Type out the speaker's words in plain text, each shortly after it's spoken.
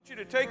You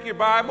to take your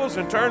Bibles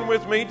and turn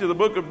with me to the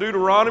book of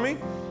Deuteronomy,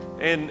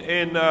 and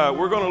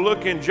we're going to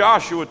look in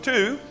Joshua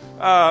too.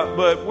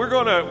 But we're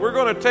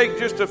going to take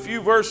just a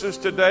few verses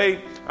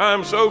today.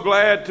 I'm so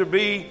glad to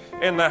be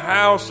in the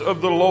house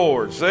of the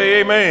Lord. Say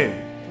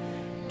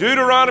amen.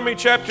 Deuteronomy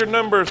chapter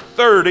number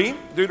 30.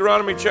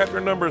 Deuteronomy chapter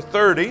number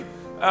 30.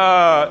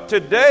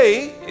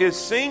 Today is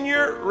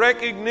Senior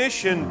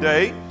Recognition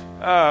Day.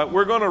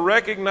 We're going to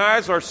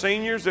recognize our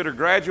seniors that are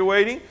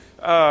graduating.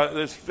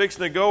 That's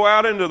fixing to go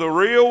out into the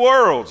real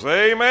world.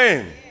 Say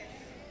amen.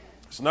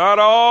 It's not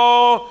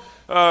all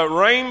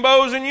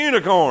rainbows and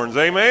unicorns.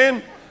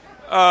 Amen.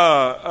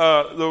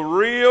 The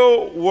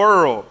real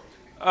world.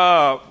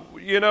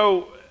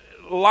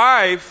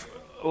 Life.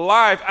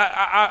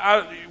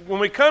 When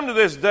we come to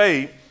this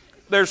day,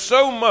 there's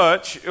so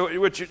much,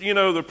 which,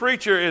 the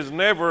preacher is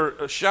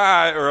never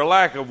shy or a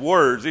lack of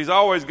words. He's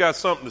always got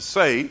something to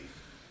say.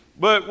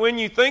 But when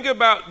you think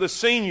about the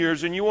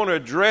seniors and you want to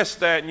address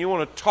that and you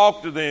want to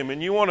talk to them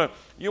and you want to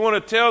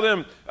tell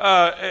them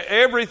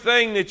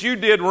everything that you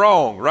did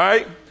wrong,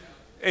 right?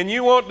 And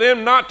you want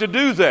them not to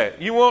do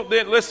that. You want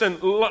them, listen,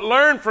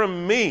 learn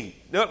from me.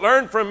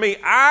 Learn from me.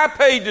 I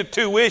paid the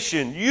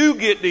tuition. You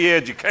get the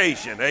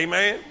education.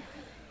 Amen?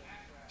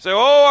 Say,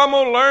 I'm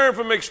going to learn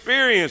from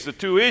experience. The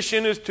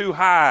tuition is too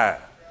high.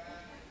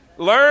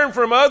 Learn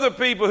from other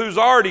people who's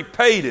already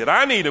paid it.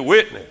 I need a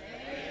witness.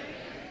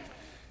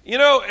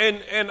 I'll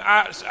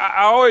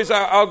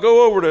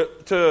go over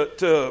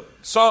to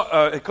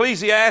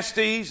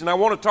Ecclesiastes, and I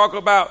want to talk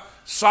about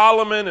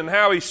Solomon and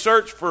how he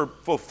searched for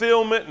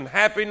fulfillment and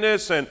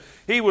happiness, and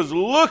he was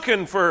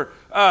looking for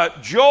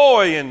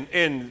joy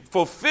and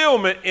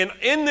fulfillment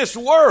in this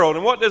world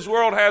and what this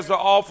world has to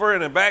offer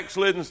in a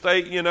backslidden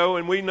state,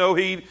 and we know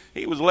he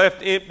was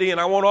left empty, and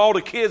I want all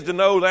the kids to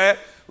know that.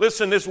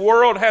 Listen, this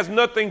world has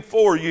nothing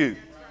for you.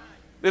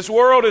 This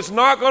world is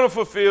not going to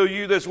fulfill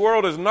you. This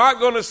world is not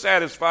going to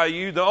satisfy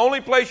you. The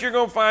only place you're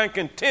going to find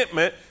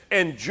contentment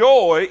and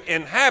joy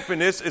and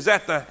happiness is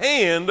at the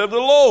hand of the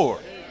Lord.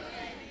 Amen.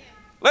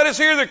 Let us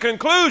hear the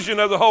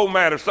conclusion of the whole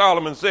matter,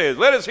 Solomon says.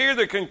 Let us hear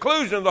the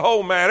conclusion of the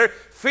whole matter.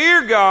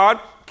 Fear God,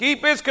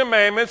 keep His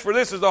commandments, for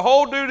this is the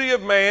whole duty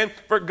of man,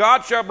 for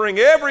God shall bring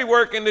every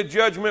work into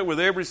judgment with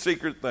every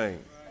secret thing.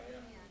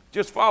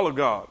 Just follow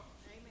God.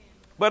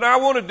 But I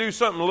want to do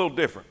something a little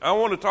different. I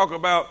want to talk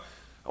about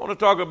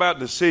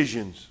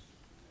decisions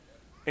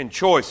and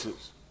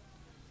choices.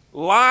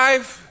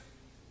 Life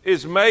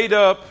is made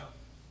up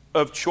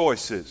of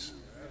choices.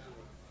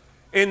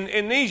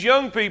 And these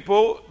young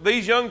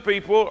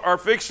people are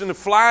fixing to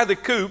fly the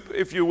coop,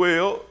 if you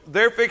will.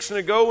 They're fixing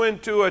to go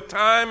into a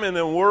time in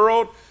a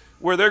world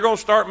where they're going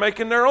to start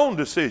making their own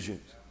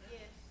decisions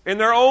and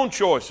their own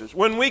choices,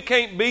 when we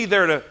can't be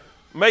there to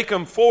make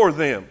them for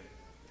them,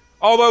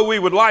 although we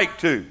would like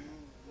to.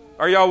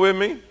 Are y'all with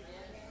me?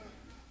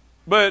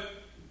 But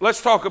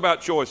let's talk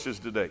about choices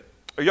today.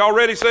 Are y'all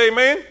ready to say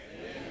amen? Amen?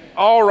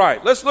 All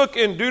right. Let's look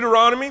in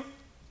Deuteronomy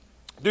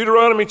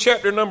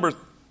chapter number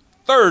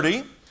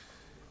 30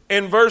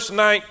 and verse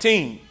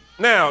 19.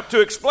 Now, to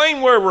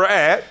explain where we're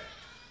at,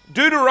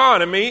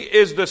 Deuteronomy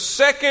is the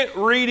second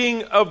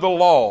reading of the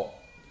law.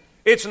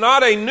 It's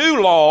not a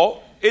new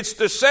law. It's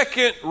the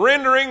second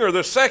rendering or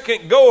the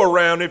second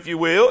go-around, if you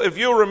will. If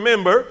you'll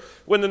remember,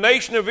 when the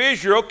nation of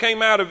Israel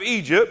came out of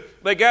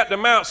Egypt, they got to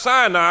Mount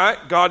Sinai,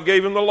 God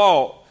gave them the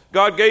law.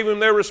 God gave them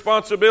their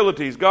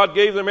responsibilities. God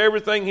gave them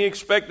everything He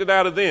expected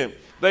out of them.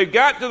 They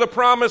got to the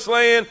promised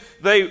land.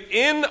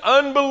 In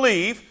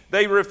unbelief,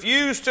 they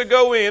refused to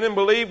go in and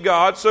believe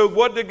God. So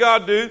what did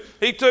God do?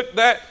 He took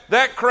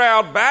that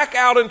crowd back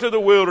out into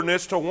the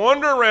wilderness to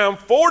wander around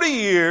 40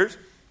 years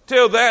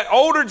till that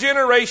older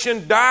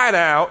generation died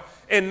out.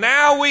 And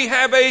now we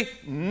have a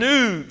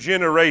new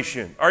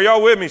generation. Are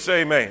y'all with me?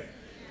 Say amen.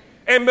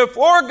 And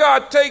before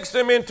God takes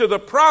them into the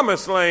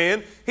promised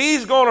land,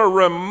 He's going to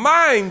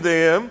remind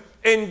them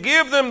and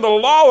give them the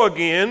law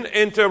again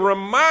and to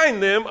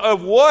remind them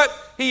of what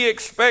He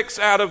expects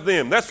out of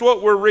them. That's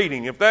what we're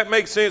reading. If that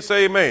makes sense,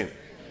 say amen.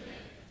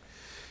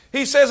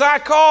 He says, I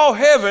call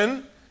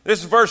heaven, this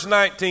is verse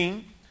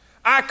 19,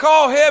 I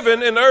call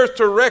heaven and earth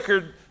to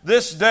record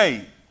this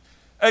day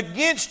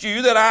against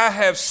you that I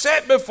have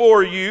set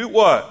before you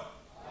what?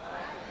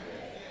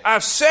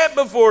 I've set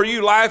before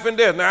you life and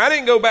death. Now, I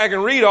didn't go back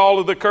and read all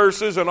of the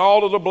curses and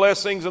all of the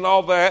blessings and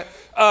all that,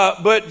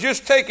 but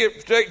just take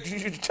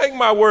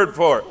my word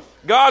for it.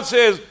 God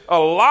says a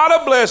lot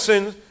of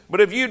blessings, but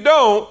if you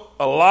don't,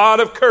 a lot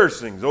of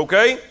cursings,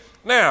 okay?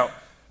 Now,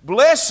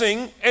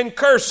 blessing and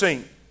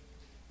cursing.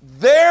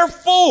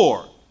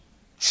 Therefore,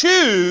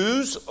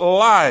 choose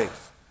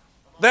life,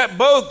 that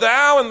both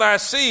thou and thy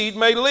seed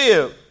may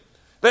live,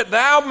 that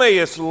thou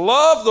mayest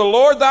love the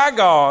Lord thy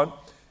God,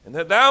 and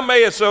that thou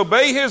mayest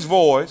obey His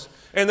voice,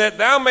 and that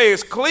thou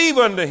mayest cleave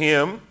unto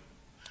Him,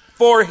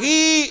 for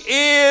He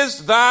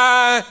is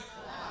thy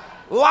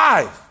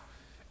life,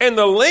 and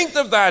the length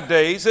of thy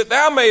days, that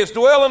thou mayest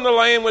dwell in the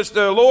land which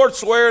the Lord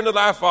sware unto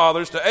thy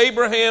fathers, to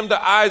Abraham,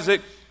 to Isaac,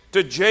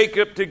 to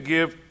Jacob, to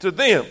give to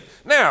them.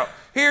 Now,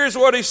 here's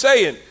what He's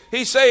saying.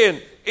 He's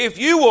saying, if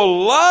you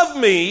will love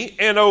me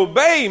and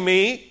obey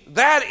me,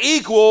 that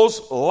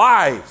equals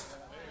life.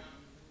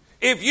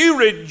 If you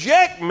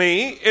reject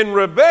me and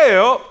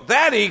rebel,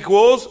 that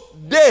equals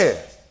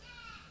death.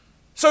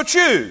 So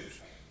choose.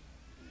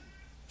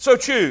 So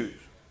choose.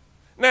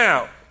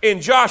 Now,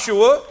 in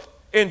Joshua,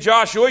 you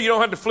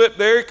don't have to flip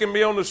there. It can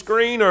be on the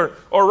screen or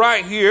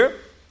right here.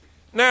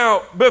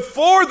 Now,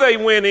 before they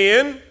went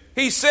in,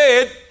 he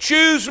said,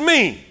 choose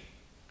me.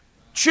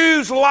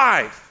 Choose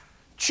life.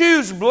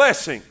 Choose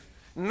blessing.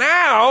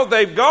 Now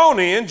they've gone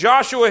in.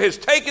 Joshua has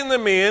taken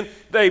them in.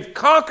 They've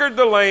conquered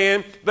the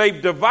land. They've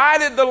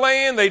divided the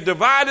land. They've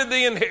divided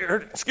the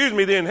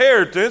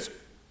inheritance.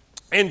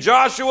 And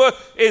Joshua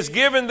is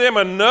giving them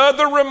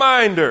another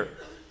reminder.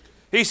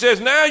 He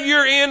says, now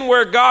you're in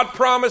where God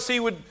promised he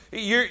would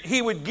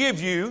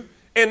give you.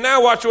 And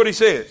now watch what he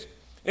says.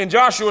 In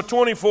Joshua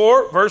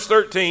 24, verse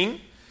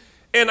 13,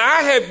 and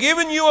I have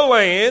given you a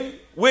land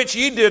which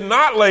ye did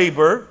not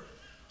labor,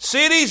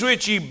 cities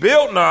which ye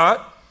built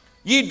not,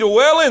 ye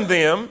dwell in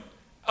them,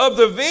 of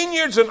the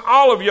vineyards and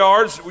olive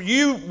yards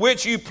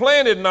which you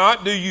planted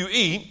not do you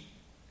eat.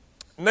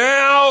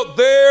 Now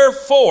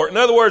therefore, in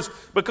other words,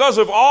 because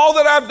of all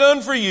that I've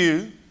done for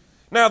you,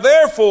 now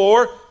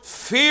therefore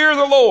fear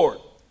the Lord,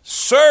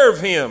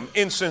 serve him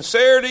in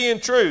sincerity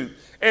and truth,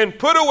 and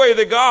put away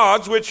the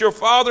gods which your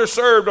father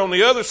served on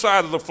the other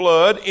side of the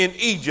flood in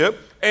Egypt,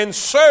 and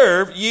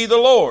serve ye the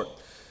Lord.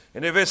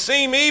 And if it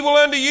seem evil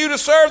unto you to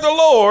serve the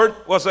Lord,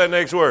 what's that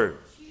next word?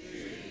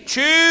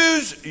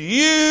 Choose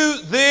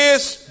you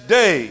this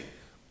day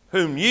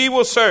whom ye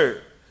will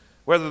serve,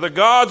 whether the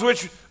gods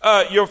which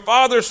your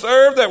father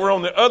served that were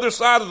on the other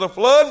side of the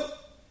flood,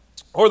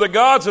 or the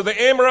gods of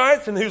the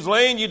Amorites in whose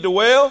land ye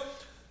dwell.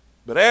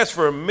 But as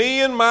for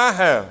me and my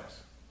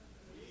house,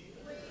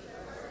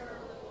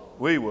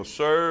 we will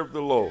serve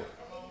the Lord.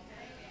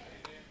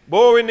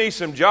 Boy, we need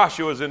some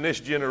Joshuas in this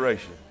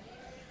generation.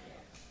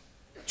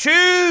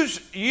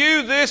 Choose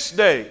you this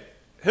day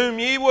whom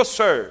ye will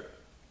serve.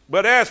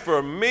 But as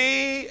for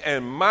me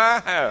and my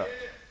house,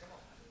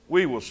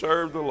 we will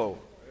serve the Lord.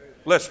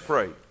 Let's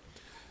pray.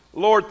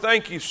 Lord,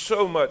 thank you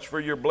so much for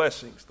your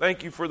blessings.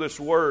 Thank you for this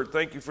word.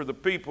 Thank you for the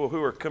people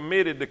who are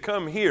committed to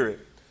come hear it.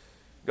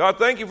 God,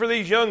 thank you for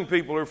these young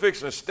people who are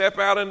fixing to step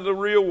out into the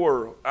real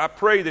world. I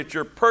pray that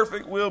your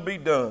perfect will be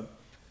done.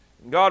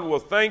 And God will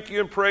thank you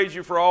and praise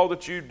you for all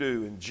that you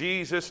do. In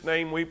Jesus'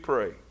 name we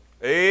pray.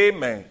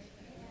 Amen.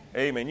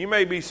 Amen. You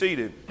may be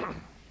seated.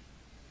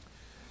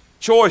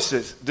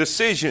 Choices,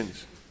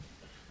 decisions.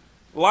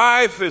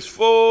 Life is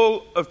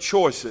full of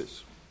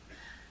choices.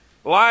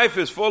 Life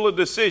is full of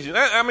decisions.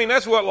 I mean,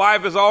 that's what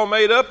life is all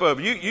made up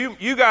of.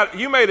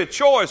 You made a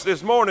choice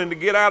this morning to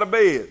get out of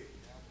bed.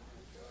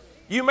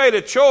 You made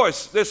a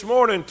choice this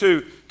morning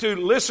to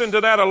listen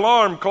to that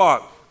alarm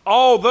clock,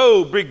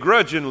 although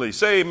begrudgingly.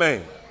 Say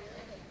amen.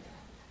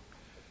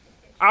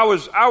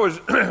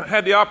 I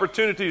had the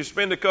opportunity to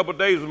spend a couple of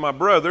days with my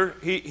brother.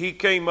 He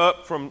came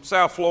up from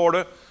South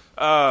Florida.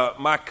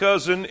 My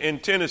cousin in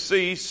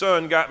Tennessee,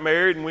 son got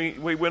married, and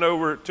we went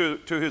over to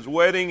his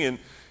wedding,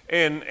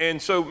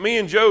 and so me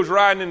and Joe's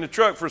riding in the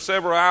truck for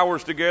several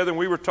hours together, and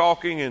we were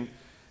talking, and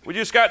we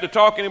just got to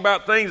talking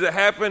about things that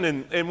happened,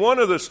 and one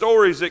of the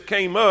stories that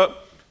came up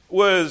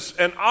was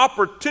an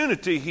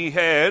opportunity he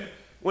had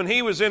when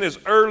he was in his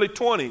early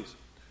 20s.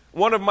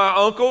 One of my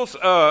uncles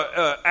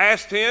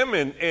asked him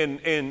and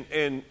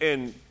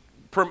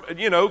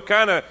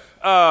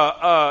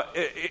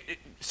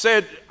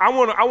said, I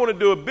want to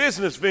do a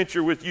business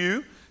venture with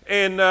you,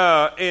 and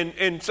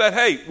said,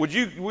 hey, would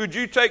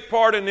you take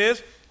part in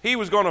this? He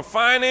was going to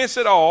finance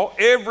it all,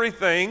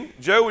 everything.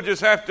 Joe would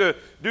just have to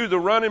do the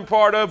running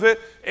part of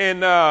it,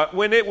 and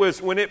when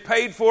it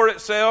paid for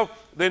itself,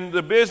 then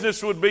the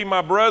business would be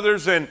my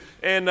brother's, and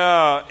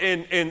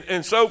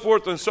so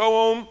forth and so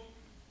on.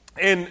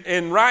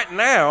 And right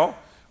now,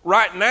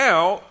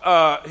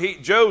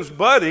 Joe's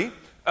buddy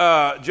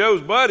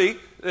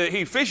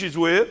he fishes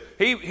with,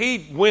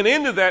 he went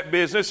into that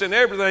business and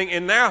everything,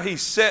 and now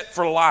he's set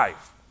for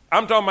life.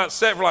 I'm talking about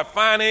set for life,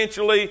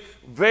 financially,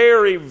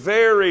 very,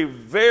 very,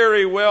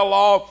 very well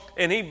off,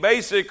 and he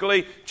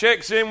basically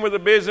checks in with the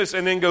business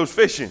and then goes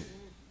fishing.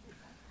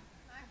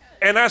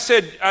 And I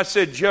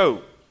said,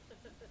 Joe,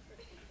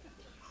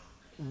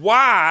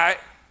 why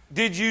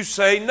did you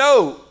say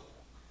no?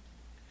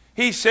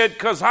 He said,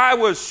 because I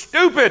was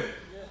stupid.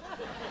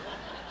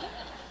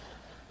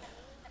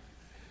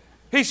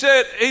 He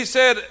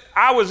said,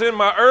 I was in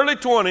my early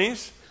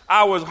 20s,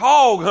 I was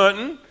hog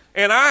hunting,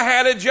 and I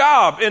had a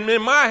job. And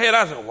in my head,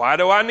 I said, why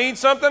do I need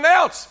something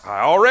else?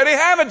 I already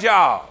have a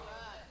job.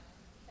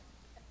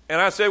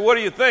 And I said, what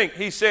do you think?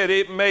 He said,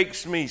 it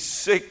makes me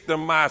sick to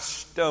my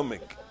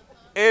stomach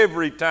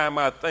every time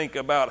I think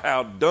about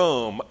how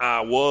dumb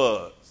I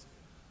was.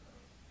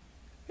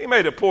 He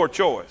made a poor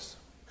choice.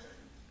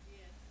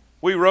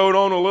 We rode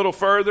on a little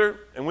further,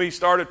 and we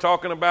started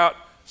talking about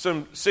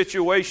some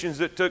situations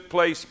that took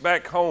place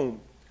back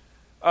home.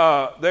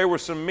 There were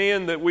some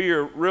men that we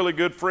are really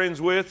good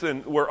friends with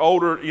and were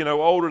older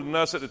than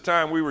us at the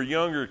time. We were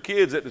younger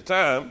kids at the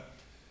time.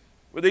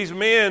 with these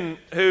men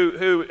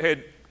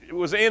who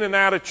was in and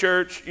out of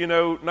church,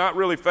 not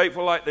really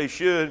faithful like they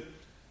should.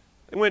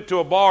 They went to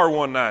a bar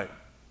one night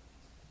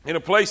in a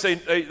place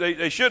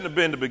they shouldn't have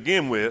been to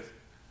begin with,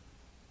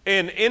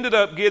 and ended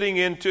up getting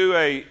into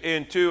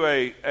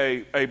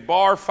a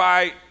bar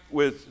fight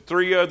with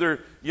 3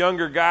 other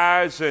younger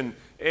guys, and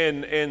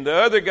the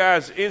other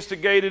guys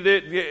instigated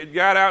it,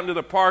 got out into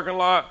the parking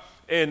lot,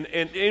 and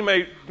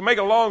anyway, to make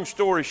a long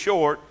story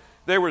short,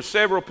 there were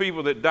several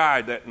people that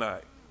died that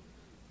night.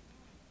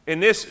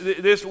 And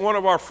this one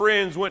of our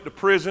friends went to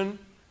prison,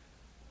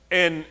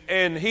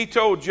 and he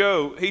told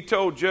Joe,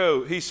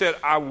 he said,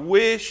 I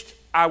wished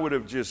I would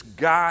have just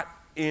got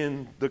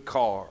in the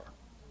car.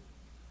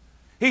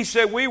 He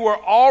said, we were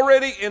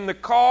already in the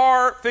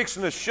car,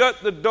 fixing to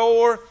shut the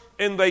door,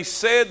 and they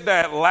said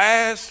that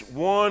last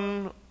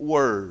one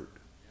word.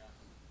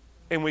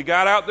 And we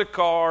got out the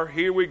car,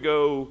 here we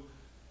go,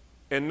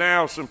 and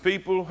now some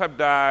people have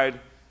died,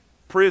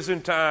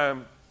 prison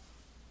time.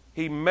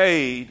 He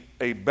made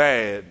a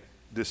bad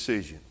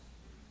decision.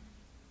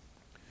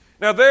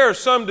 Now, there are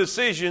some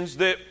decisions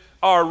that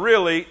are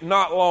really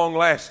not long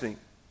lasting.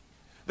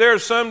 There are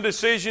some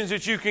decisions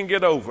that you can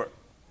get over.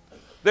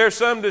 There are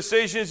some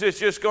decisions that's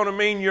just going to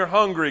mean you're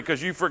hungry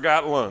because you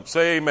forgot lunch.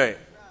 Say amen.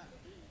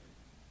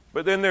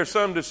 But then there's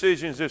some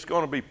decisions that's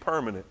going to be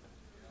permanent.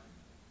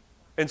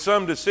 And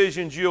some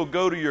decisions you'll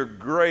go to your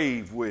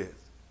grave with.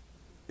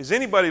 Is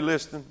anybody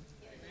listening?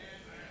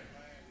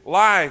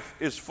 Life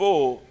is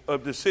full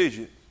of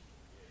decisions.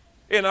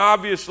 And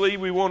obviously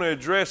we want to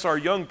address our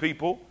young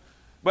people,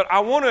 but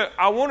I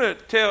want to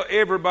tell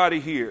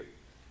everybody here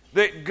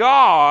that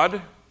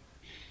God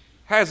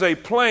has a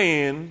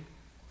plan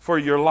for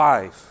your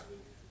life.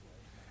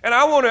 And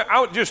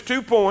just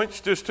 2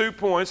 points,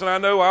 and I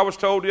know I was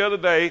told the other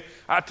day,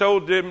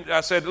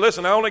 I said,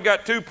 listen, I only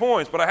got 2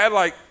 points, but I had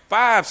like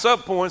 5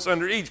 subpoints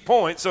under each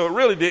point, so it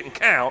really didn't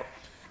count.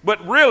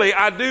 But really,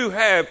 I do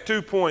have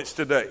 2 points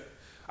today.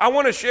 I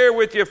want to share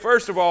with you,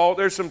 first of all,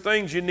 there's some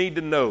things you need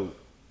to know.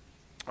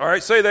 All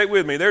right, say that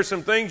with me. There's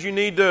some things you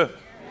need to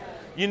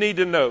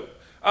know.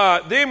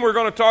 Then we're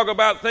going to talk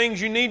about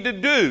things you need to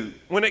do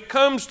when it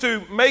comes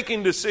to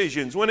making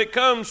decisions, when it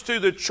comes to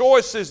the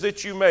choices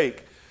that you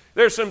make.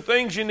 There's some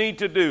things you need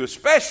to do,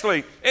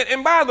 especially,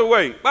 and by the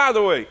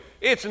way,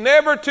 it's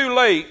never too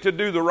late to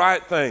do the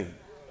right thing.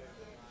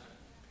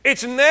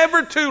 It's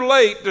never too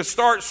late to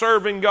start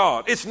serving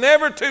God. It's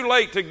never too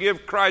late to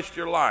give Christ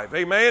your life.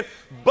 Amen?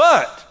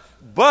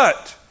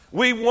 But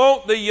we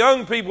want the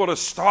young people to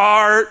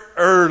start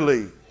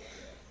early.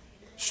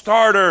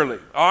 Start early.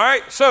 All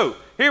right? So,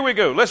 here we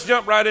go. Let's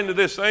jump right into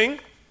this thing.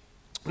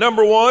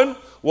 Number 1,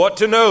 what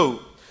to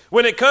know.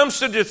 When it comes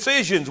to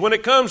decisions, when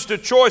it comes to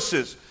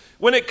choices,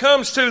 when it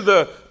comes to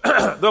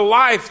the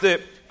life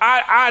that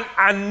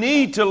I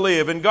need to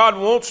live and God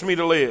wants me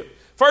to live.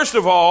 First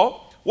of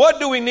all,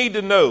 what do we need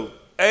to know?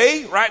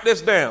 A, write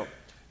this down.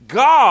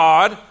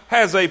 God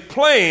has a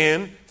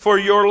plan for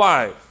your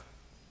life.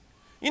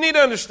 You need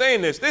to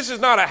understand this. This is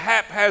not a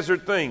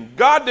haphazard thing.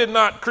 God did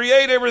not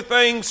create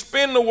everything,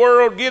 spin the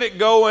world, get it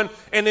going,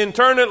 and then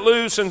turn it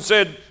loose and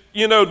said,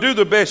 do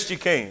the best you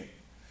can.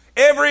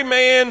 Every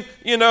man,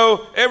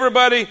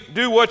 everybody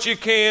do what you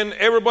can.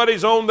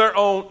 Everybody's on their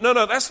own. No,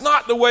 that's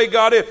not the way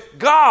God is.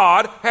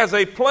 God has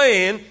a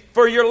plan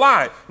for your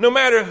life. No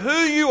matter who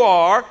you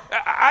are,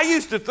 I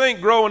used to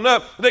think growing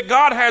up that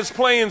God has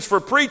plans for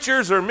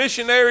preachers or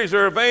missionaries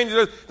or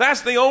evangelists.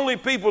 That's the only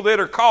people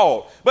that are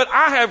called. But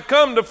I have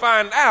come to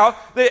find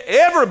out that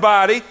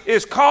everybody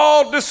is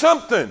called to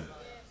something.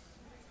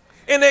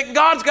 And that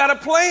God's got a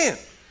plan.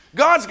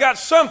 God's got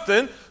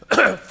something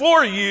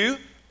for you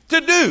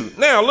to do.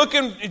 Now, look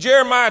in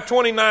Jeremiah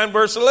 29,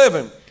 verse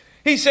 11.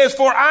 He says,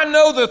 for I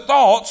know the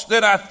thoughts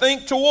that I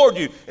think toward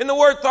you. And the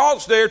word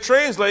thoughts there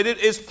translated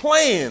is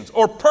plans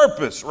or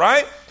purpose,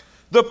 right?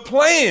 The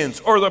plans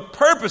or the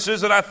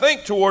purposes that I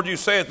think toward you,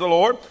 saith the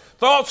Lord,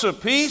 thoughts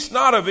of peace,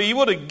 not of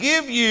evil, to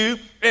give you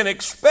an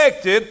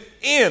expected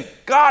end.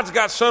 God's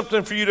got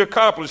something for you to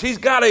accomplish. He's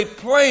got a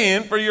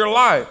plan for your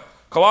life.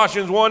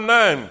 Colossians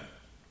 1:9.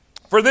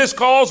 For this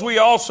cause we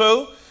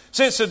also,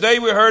 since the day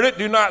we heard it,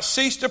 do not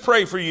cease to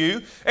pray for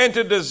you and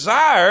to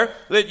desire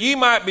that ye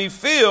might be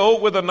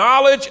filled with the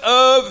knowledge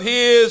of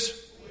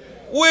His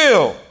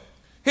will.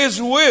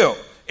 His will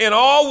in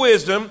all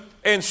wisdom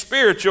and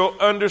spiritual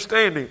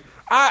understanding.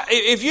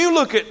 If you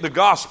look at the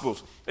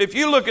Gospels,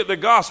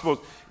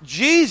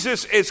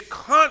 Jesus is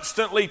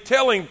constantly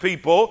telling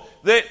people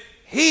that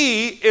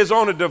He is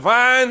on a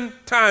divine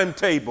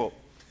timetable.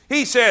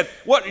 He said,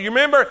 what, you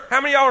remember,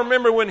 how many of y'all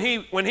remember when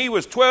he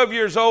was 12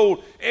 years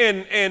old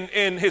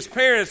and his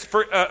parents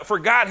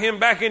forgot him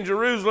back in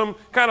Jerusalem,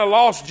 kind of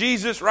lost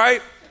Jesus,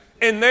 right?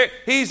 And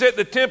he's at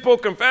the temple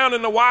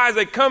confounding the wise.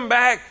 They come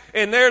back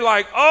and they're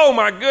like, oh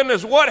my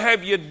goodness, what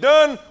have you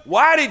done?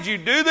 Why did you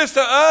do this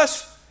to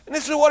us? And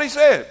this is what he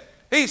said.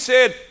 He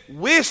said,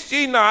 wist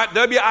ye not,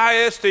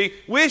 W-I-S-T,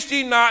 wist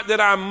ye not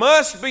that I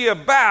must be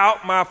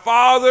about my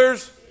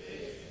Father's.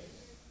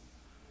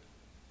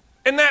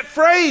 And that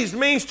phrase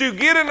means to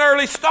get an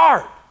early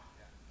start.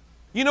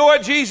 You know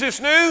what Jesus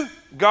knew?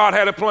 God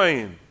had a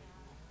plan.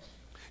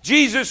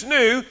 Jesus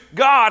knew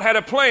God had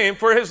a plan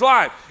for his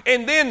life.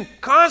 And then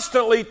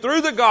constantly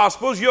through the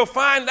Gospels, you'll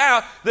find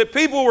out that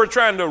people were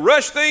trying to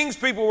rush things,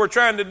 people were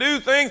trying to do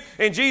things,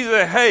 and Jesus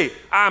said, hey,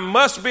 I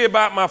must be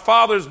about my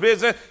Father's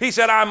business. He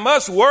said, I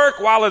must work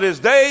while it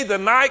is day, the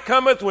night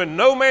cometh when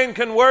no man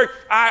can work.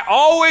 I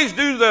always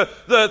do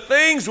the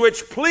things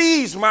which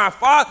please my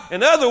Father.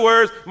 In other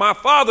words, my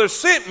Father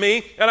sent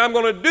me, and I'm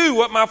going to do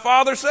what my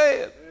Father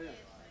said.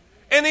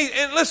 And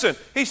listen,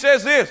 he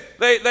says this,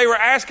 they were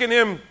asking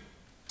him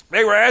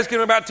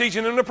about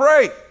teaching him to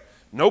pray.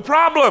 No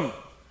problem.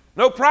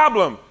 No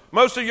problem.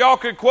 Most of y'all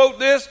could quote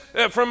this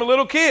from a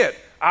little kid.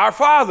 Our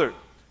Father,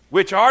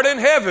 which art in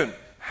heaven,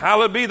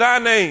 hallowed be thy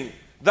name.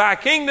 Thy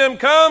kingdom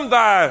come,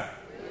 thy will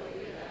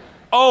be done.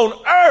 On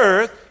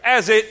earth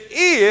as it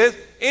is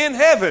in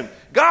heaven.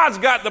 God's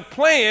got the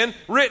plan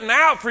written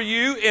out for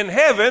you in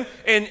heaven,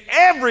 and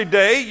every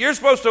day you're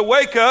supposed to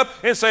wake up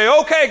and say,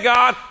 okay,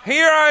 God,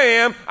 here I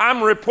am.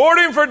 I'm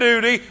reporting for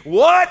duty.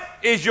 What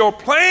is your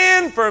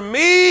plan for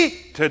me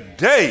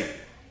today?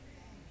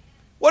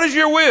 What is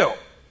your will?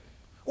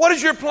 What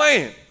is your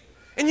plan?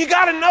 And you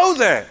got to know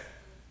that.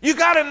 You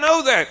got to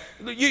know that.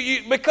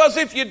 Because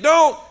if you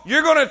don't,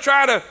 you're going to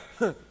try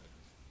to,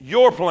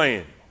 your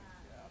plan.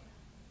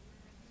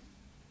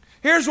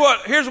 Here's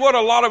what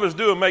a lot of us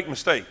do and make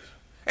mistakes.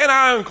 And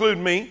I include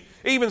me.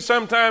 Even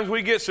sometimes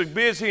we get so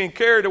busy and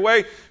carried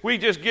away, we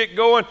just get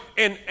going.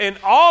 And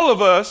all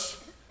of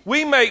us,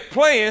 we make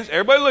plans.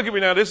 Everybody look at me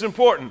now. This is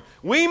important.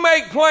 We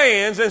make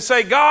plans and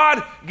say,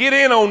 God, get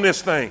in on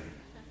this thing.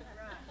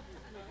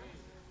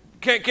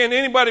 Can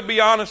anybody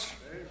be honest?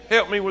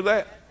 Help me with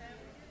that.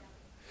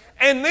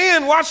 And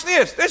then watch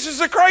this. This is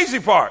the crazy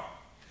part.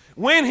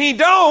 When he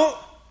don't,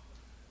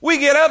 we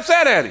get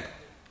upset at him.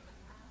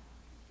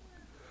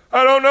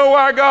 I don't know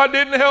why God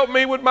didn't help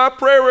me with my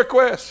prayer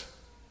request.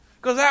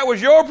 Because that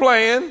was your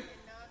plan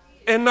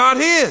and not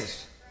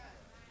his.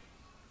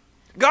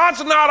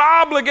 God's not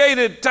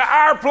obligated to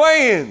our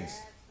plans.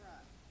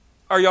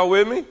 Are y'all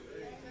with me?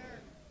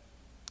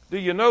 Do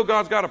you know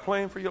God's got a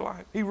plan for your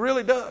life? He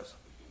really does.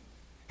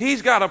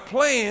 He's got a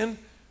plan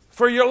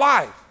for your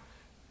life.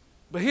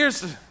 But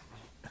here's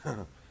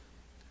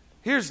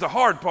the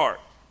hard part.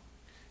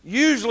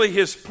 Usually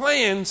his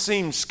plan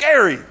seems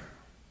scary.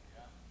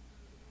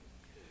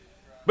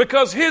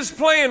 Because his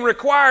plan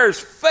requires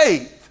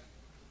faith.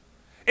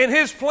 And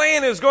his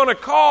plan is going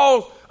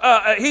to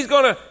he's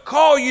going to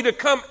call you to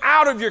come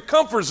out of your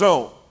comfort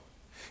zone.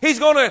 He's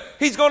going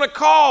to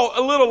call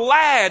a little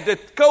lad to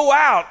go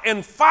out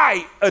and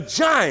fight a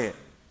giant.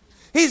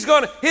 His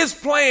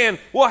plan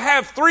will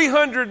have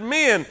 300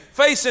 men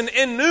face an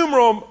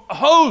innumerable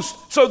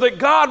host so that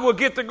God will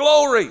get the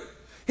glory.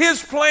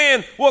 His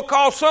plan will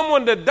cause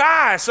someone to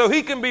die so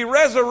he can be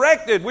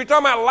resurrected. We're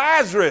talking about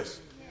Lazarus.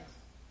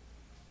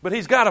 But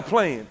he's got a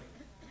plan.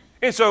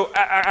 And so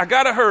I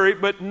got to hurry,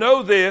 but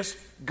know this.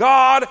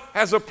 God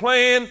has a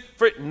plan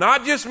for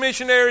not just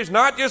missionaries,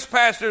 not just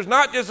pastors,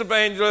 not just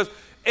evangelists.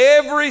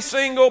 Every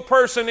single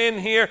person in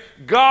here,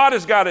 God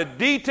has got a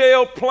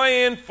detailed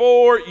plan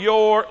for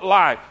your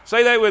life.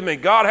 Say that with me.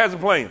 God has a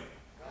plan.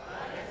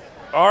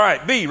 All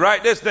right, B,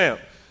 write this down.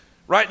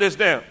 Write this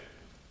down.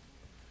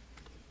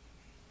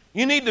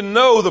 You need to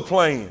know the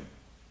plan.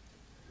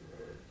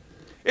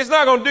 It's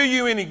not going to do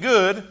you any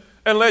good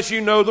unless you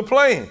know the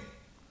plan.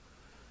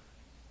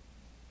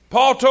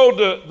 Paul told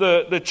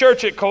the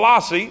church at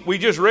Colossae, we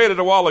just read it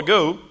a while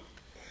ago,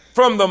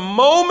 from the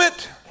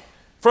moment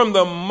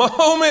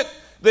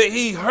that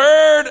he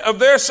heard of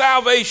their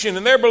salvation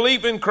and their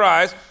belief in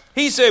Christ,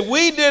 he said,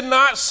 we did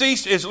not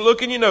cease,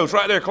 look in your notes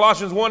right there,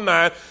 Colossians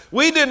 1:9,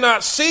 we did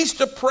not cease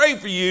to pray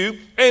for you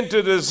and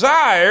to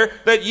desire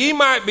that ye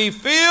might be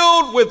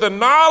filled with the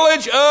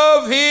knowledge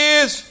of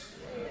his.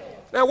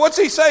 Now what's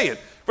he saying?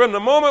 From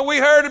the moment we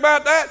heard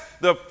about that,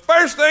 the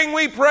first thing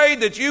we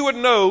prayed that you would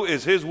know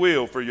is his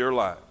will for your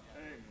life.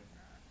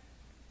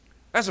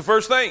 That's the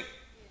first thing.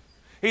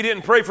 He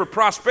didn't pray for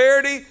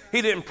prosperity.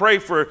 He didn't pray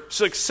for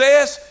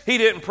success. He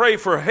didn't pray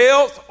for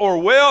health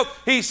or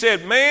wealth. He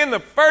said, man, the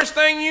first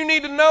thing you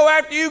need to know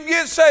after you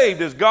get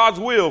saved is God's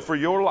will for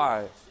your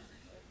life.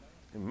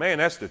 And man,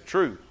 that's the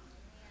truth.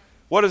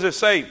 What does it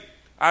say?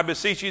 I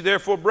beseech you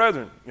therefore,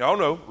 brethren. Y'all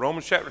know,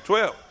 Romans chapter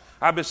 12.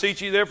 I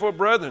beseech you therefore,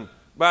 brethren,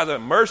 by the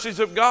mercies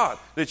of God,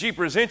 that ye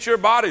present your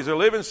bodies a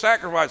living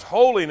sacrifice,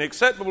 holy and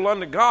acceptable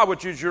unto God,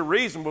 which is your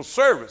reasonable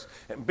service.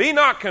 And be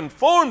not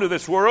conformed to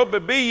this world,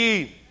 but be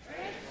ye,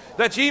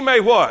 that ye may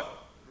what?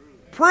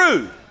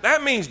 Prove.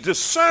 That means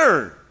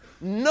discern,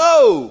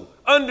 know,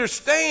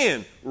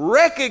 understand,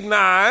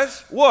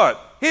 recognize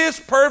what? His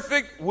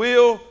perfect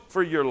will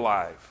for your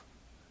life.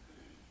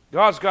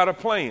 God's got a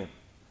plan,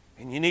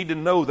 and you need to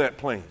know that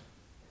plan.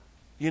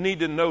 You need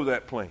to know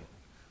that plan.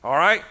 All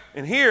right?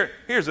 And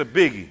here's a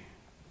biggie.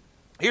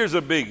 Here's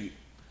a biggie.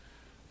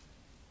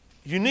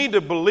 You need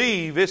to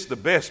believe it's the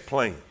best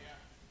plan.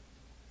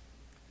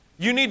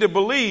 You need to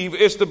believe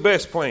it's the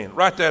best plan.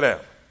 Write that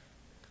out.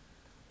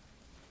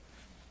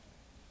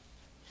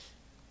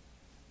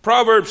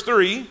 Proverbs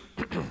 3,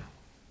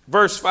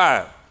 verse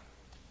 5.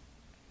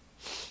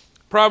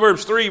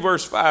 Proverbs 3,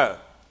 verse 5.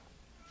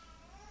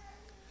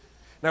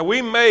 Now,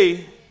 we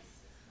may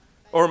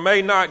or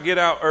may not get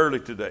out early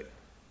today.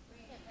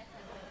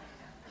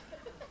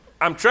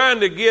 I'm trying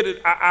to get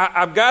it.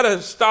 I've got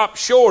to stop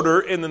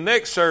shorter in the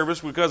next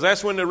service because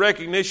that's when the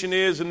recognition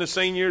is and the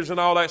seniors and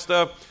all that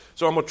stuff.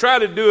 So I'm going to try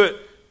to do it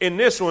in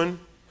this one,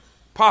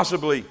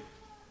 possibly,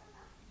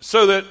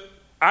 so that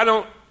I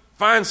don't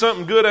find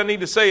something good I need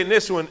to say in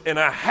this one and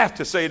I have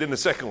to say it in the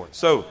second one.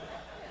 So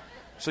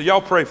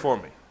y'all pray for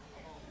me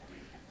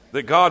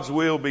that God's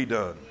will be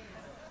done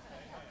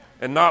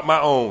and not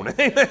my own.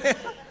 Amen.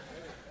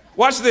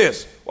 Watch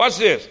this. Watch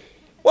this.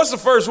 What's the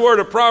first word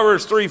of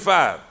Proverbs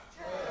 3:5?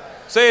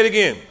 Say it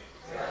again.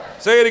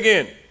 Say it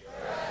again.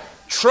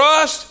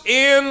 Trust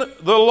in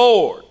the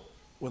Lord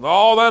with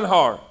all thine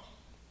heart.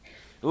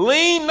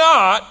 Lean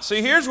not.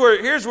 See, here's where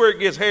it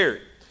gets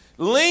hairy.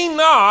 Lean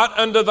not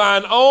unto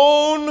thine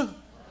own.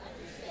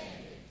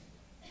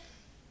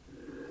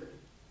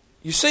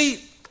 You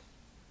see,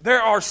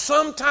 there are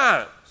some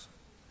times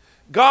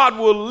God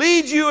will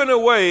lead you in a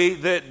way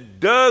that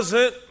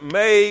doesn't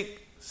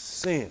make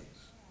sense.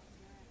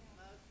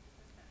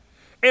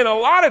 And a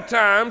lot of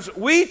times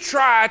we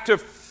try to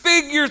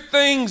figure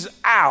things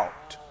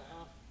out.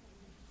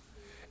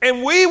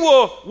 And we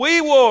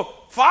will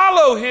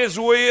follow his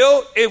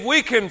will if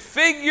we can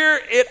figure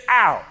it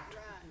out.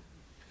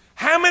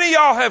 How many of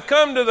y'all have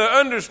come to the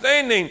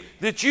understanding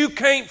that you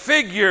can't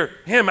figure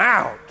him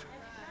out?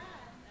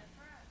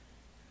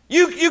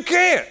 You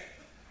can't.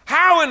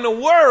 How in the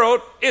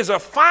world is a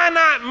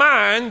finite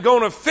mind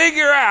going to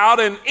figure out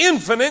an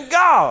infinite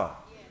God?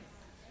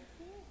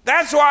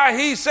 That's why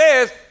he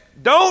says,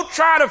 don't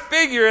try to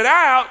figure it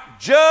out,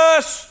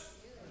 just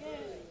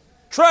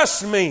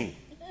trust me.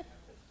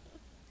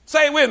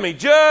 Say it with me,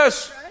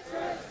 just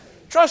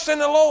trust in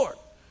the Lord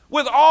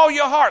with all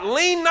your heart.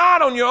 Lean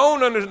not on your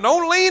own understanding.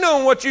 Don't lean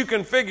on what you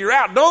can figure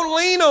out. Don't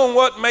lean on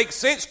what makes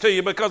sense to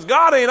you because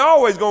God ain't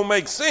always going to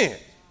make sense.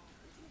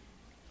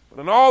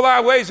 But in all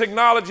thy ways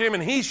acknowledge him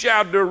and he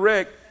shall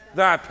direct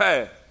thy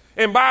path.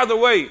 And by the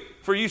way,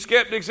 for you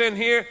skeptics in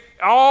here,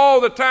 all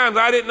the times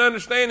I didn't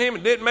understand him,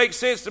 it didn't make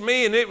sense to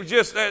me, and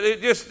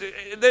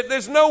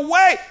there's no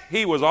way.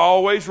 He was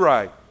always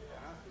right.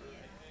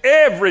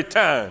 Every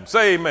time.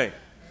 Say amen.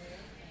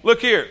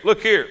 Look here.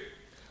 Look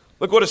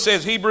what it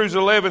says, Hebrews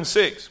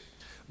 11:6.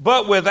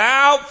 But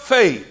without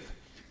faith,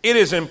 it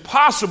is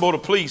impossible to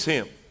please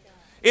him.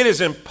 It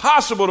is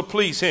impossible to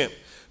please him.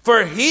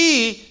 For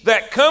he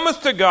that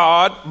cometh to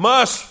God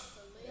must,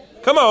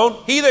 come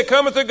on, he that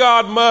cometh to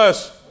God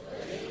must.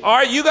 All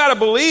right, you got to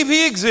believe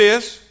he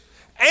exists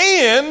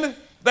and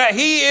that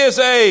he is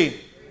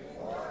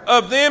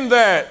of them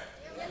that.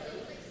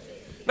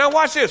 Now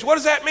watch this. What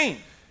does that mean?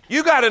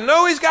 You got to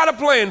know he's got a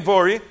plan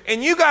for you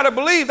and you got to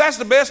believe that's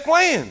the best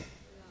plan.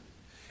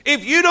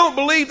 If you don't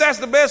believe that's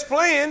the best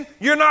plan,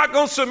 you're not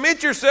going to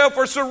submit yourself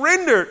or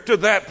surrender to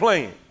that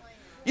plan.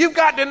 You've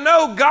got to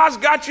know God's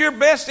got your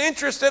best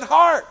interest at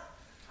heart.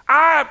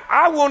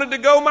 I wanted to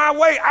go my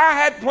way. I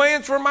had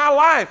plans for my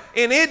life,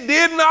 and it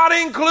did not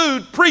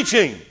include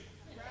preaching.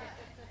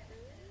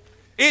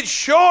 It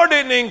sure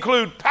didn't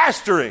include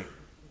pastoring.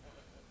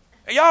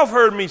 Y'all have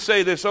heard me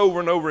say this over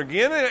and over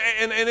again,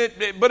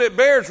 but it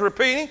bears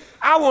repeating.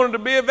 I wanted to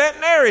be a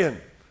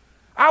veterinarian.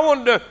 I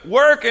wanted to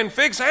work and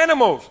fix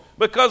animals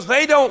because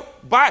they don't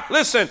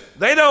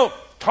they don't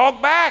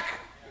talk back.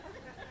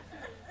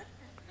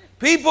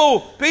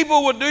 People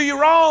would do you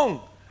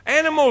wrong.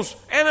 Animals,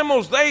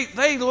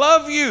 they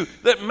love you.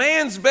 That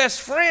man's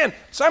best friend.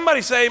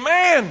 Somebody say,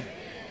 man.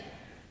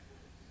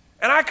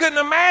 And I couldn't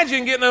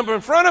imagine getting up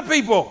in front of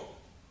people.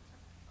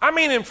 I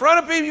mean, in front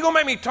of people, you're going to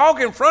make me talk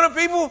in front of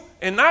people?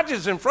 And not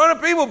just in front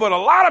of people, but a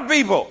lot of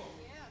people.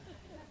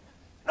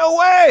 No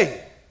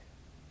way.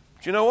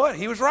 But you know what?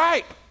 He was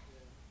right.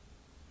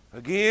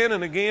 Again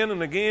and again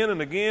and again and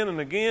again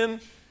and again,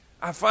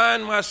 I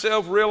find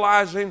myself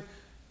realizing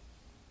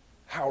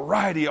how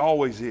right he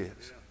always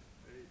is.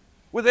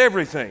 With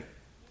everything.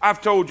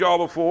 I've told y'all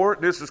before,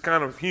 this is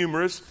kind of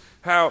humorous,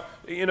 how,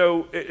 in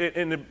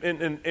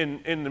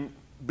the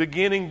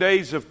beginning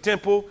days of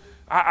Temple,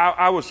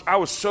 I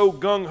was so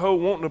gung-ho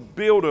wanting to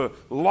build a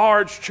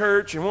large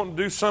church and wanting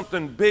to do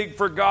something big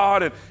for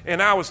God. And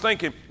I was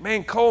thinking,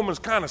 man, Coleman's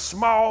kind of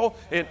small.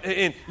 And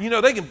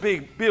they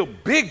can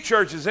build big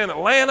churches in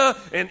Atlanta.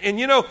 And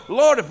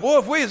Lord, if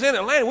we was in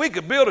Atlanta, we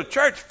could build a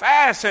church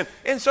fast.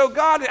 And so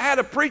God had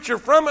a preacher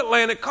from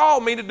Atlanta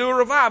call me to do a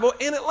revival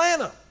in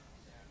Atlanta.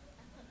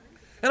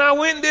 And I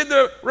went and did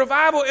the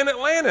revival in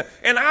Atlanta.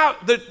 And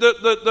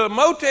the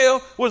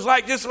motel was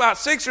like just about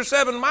 6 or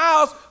 7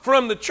 miles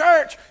from the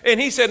church. And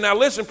he said, now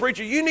listen,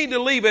 preacher, you need to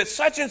leave at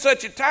such and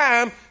such a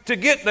time to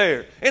get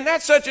there. And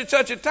that such and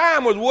such a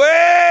time was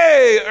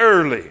way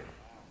early.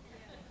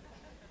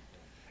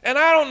 And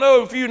I don't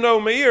know if you know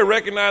me or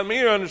recognize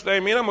me or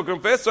understand me, and I'm going to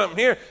confess something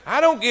here. I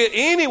don't get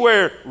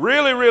anywhere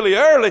really, really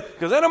early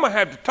because then I'm going to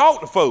have to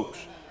talk to folks.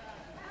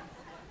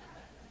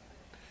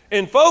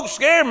 And folks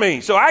scare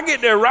me, so I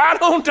get there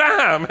right on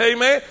time,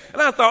 amen.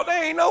 And I thought,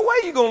 there ain't no way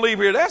you're going to leave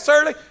here that's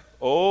early.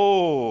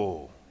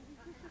 Oh.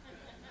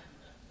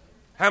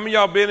 How many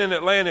of y'all been in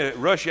Atlanta at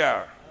rush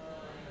hour?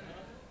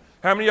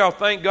 How many of y'all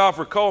thank God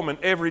for Coleman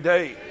every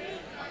day?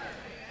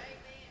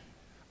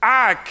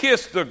 I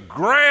kissed the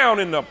ground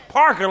in the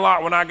parking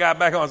lot when I got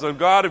back on. I said,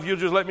 God, if you'll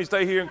just let me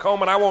stay here in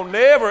Coleman, I won't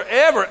never,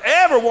 ever,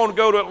 ever want to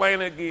go to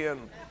Atlanta again.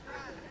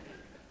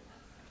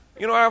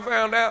 You know what I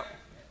found out?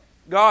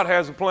 God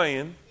has a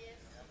plan,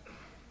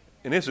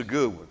 and it's a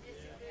good one.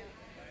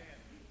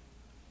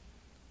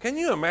 Can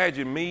you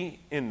imagine me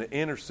in the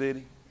inner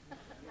city?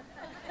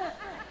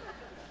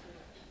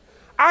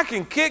 I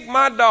can kick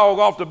my dog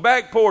off the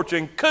back porch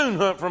and coon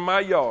hunt from my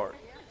yard.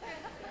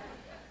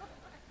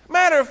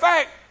 Matter of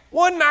fact,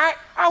 one night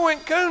I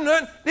went coon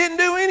hunting, didn't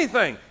do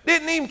anything.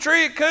 Didn't even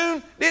tree a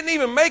coon, didn't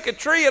even make a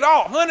tree at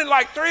all. Hunted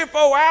like 3 or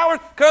 4 hours,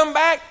 come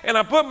back, and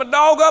I put my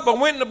dog up. I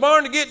went in the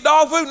barn to get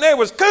dog food, and there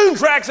was coon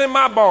tracks in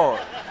my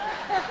barn.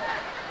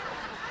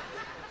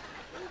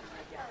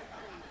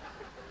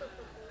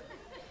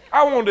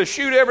 I wanted to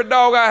shoot every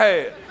dog I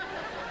had.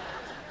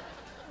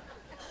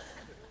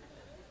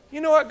 You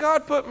know what?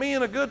 God put me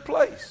in a good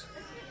place.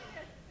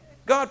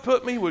 God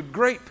put me with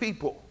great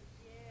people.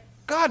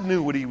 God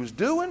knew what he was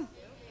doing.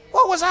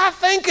 What was I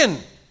thinking?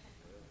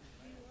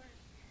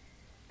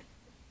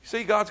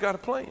 See, God's got a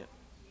plan.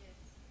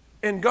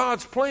 And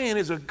God's plan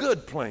is a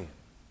good plan.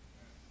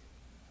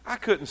 I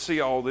couldn't see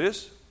all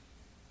this.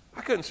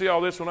 I couldn't see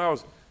all this when I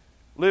was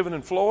living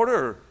in Florida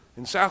or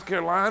in South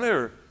Carolina,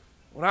 or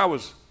when I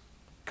was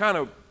kind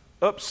of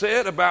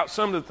upset about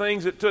some of the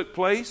things that took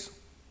place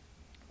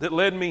that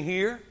led me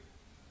here.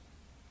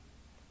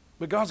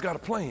 But God's got a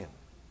plan.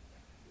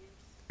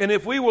 And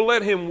if we will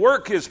let him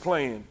work his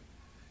plan,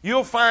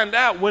 you'll find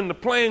out when the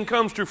plan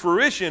comes to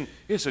fruition,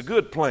 it's a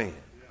good plan.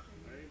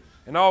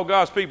 And all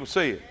God's people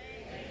say it.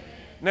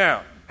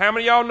 Now, how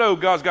many of y'all know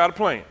God's got a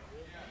plan?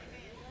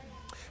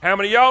 How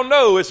many of y'all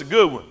know it's a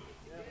good one?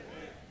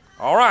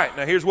 All right,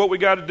 now here's what we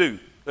got to do.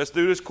 Let's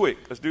do this quick.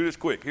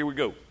 Here we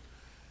go.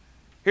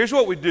 Here's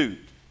what we do.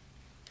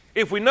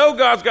 If we know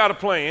God's got a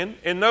plan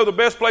and know the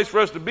best place for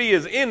us to be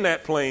is in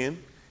that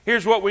plan,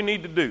 here's what we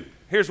need to do.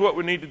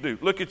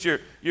 Look at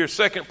your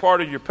second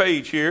part of your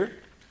page here.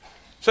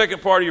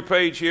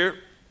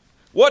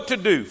 What to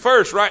do?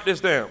 First, write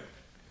this down.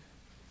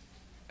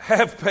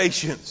 Have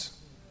patience.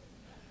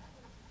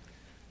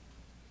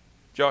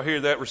 Did y'all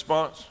hear that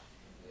response?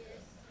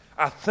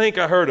 I think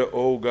I heard a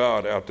 "oh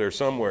God" out there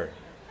somewhere.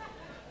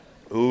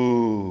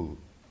 Ooh.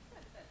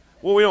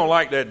 Well, we don't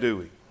like that, do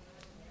we?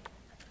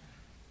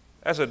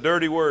 That's a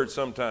dirty word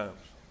sometimes.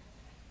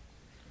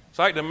 It's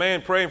like the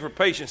man praying for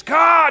patience.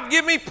 God,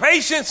 give me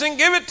patience and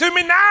give it to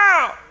me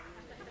now.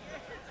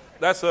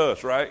 That's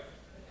us, right?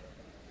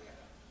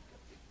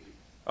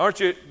 Don't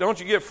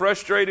you get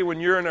frustrated when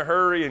you're in a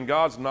hurry and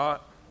God's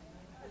not?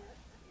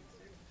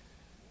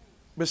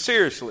 But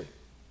seriously,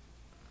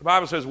 the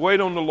Bible says,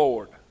 wait on the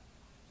Lord.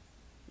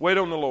 Wait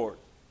on the Lord.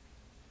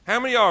 How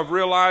many of y'all have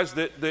realized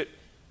that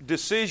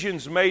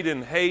decisions made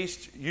in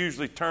haste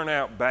usually turn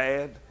out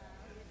bad?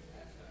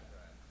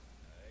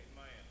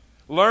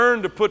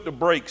 Learn to put the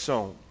brakes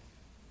on.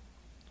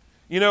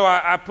 You know,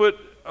 I put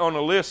on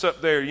a list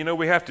up there, you know,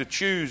 we have to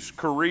choose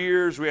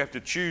careers, we have to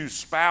choose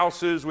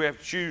spouses, we have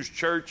to choose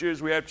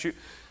churches, we have to choose.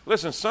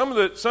 Listen, some of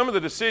the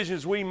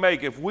decisions we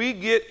make, if we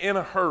get in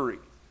a hurry,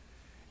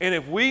 and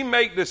if we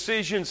make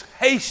decisions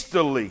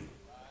hastily,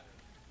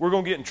 we're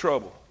going to get in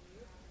trouble.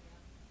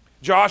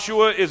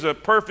 Joshua is a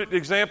perfect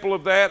example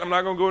of that. I'm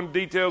not going to go into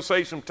detail,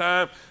 save some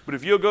time, but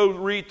if you'll go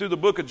read through the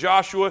book of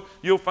Joshua,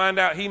 you'll find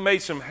out he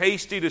made some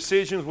hasty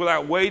decisions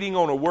without waiting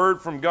on a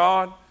word from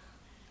God.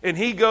 And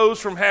he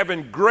goes from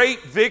having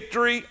great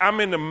victory,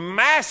 the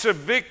massive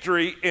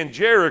victory in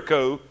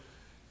Jericho,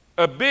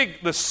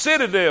 the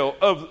citadel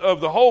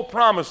of the whole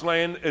promised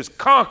land is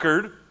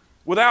conquered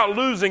without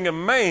losing a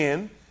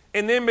man.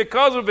 And then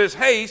because of his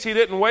haste, he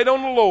didn't wait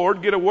on the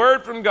Lord, get a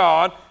word from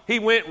God. He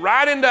went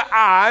right into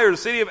Ai, or the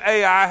city of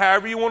Ai,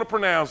 however you want to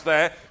pronounce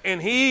that,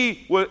 and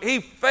he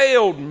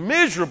failed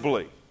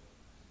miserably.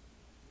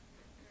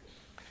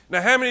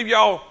 Now, how many of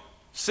y'all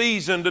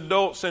seasoned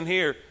adults in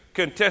here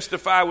can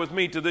testify with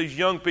me to these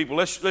young people?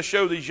 Let's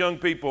show these young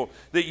people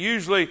that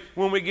usually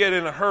when we get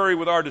in a hurry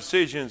with our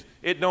decisions,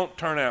 it don't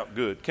turn out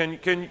good. Can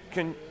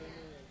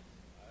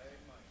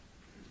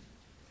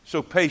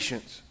So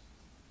patience.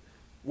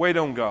 Wait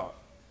on God.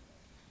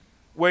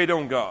 Wait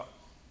on God.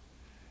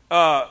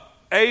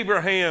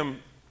 Abraham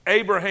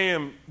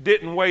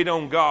didn't wait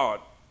on God.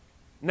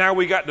 Now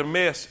we got the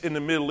mess in the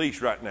Middle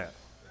East right now.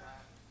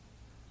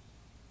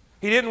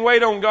 He didn't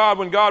wait on God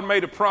when God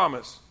made a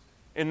promise,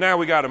 and now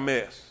we got a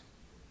mess.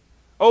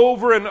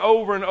 Over and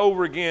over and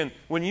over again,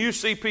 when you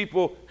see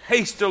people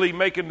hastily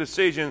making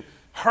decisions,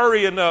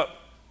 hurrying up,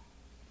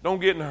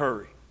 don't get in a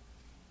hurry.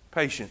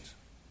 Patience.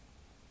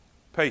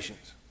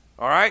 Patience.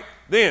 All right?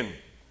 Then,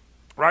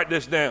 write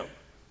this down.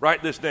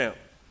 Write this down.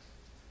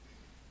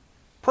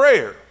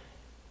 Prayer.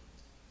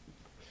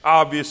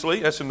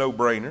 Obviously, that's a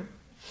no-brainer.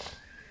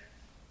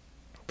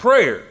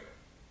 Prayer.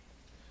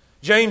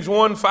 James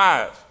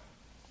 1:5.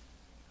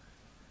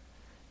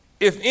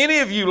 If any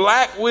of you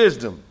lack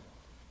wisdom,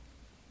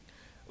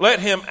 let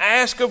him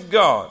ask of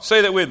God.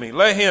 Say that with me.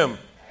 Let him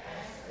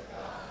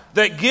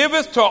that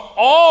giveth to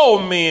all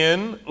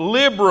men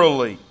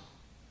liberally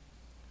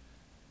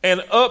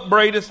and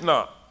upbraideth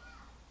not,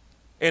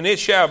 and it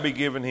shall be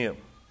given him.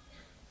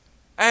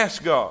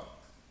 Ask God.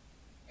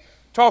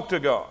 Talk to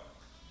God.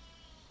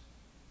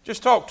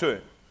 Just talk to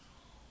him.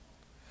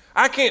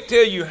 I can't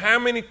tell you how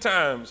many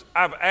times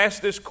I've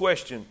asked this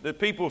question that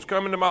people's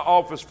coming to my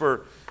office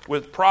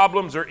with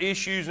problems or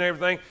issues and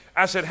everything.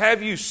 I said,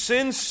 have you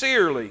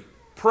sincerely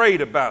prayed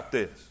about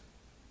this?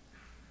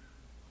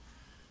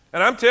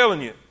 And I'm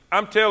telling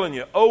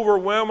you,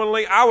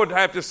 overwhelmingly, I would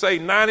have to say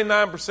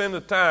 99% of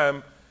the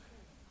time,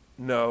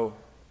 no.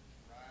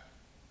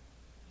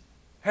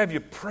 Have you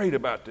prayed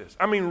about this?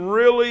 I mean,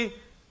 really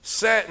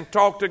sat and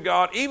talked to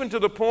God, even to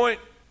the point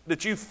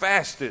that you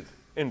fasted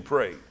and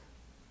prayed.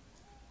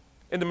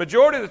 And the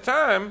majority of the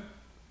time,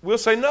 we'll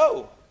say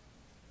no.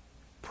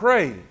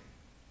 Pray.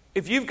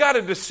 If you've got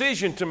a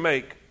decision to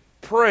make,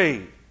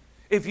 pray.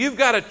 If you've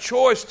got a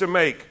choice to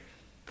make,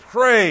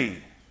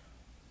 pray.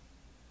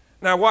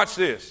 Now watch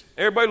this.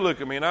 Everybody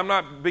look at me, and I'm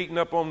not beating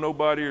up on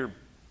nobody or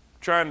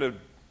trying to.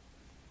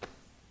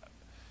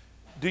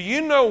 Do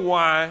you know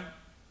why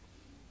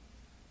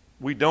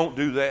we don't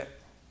do that?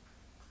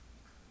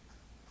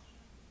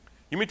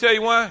 Let me tell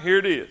you why. Here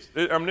it is.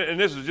 And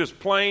this is just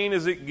plain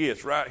as it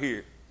gets right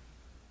here.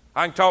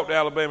 I can talk to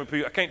Alabama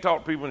people. I can't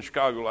talk to people in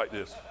Chicago like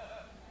this.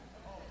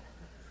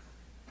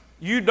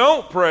 You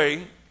don't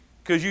pray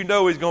because you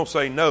know he's going to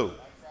say no.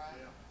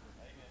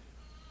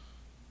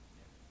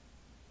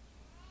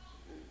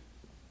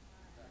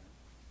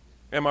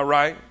 Am I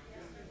right?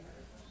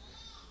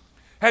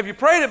 Have you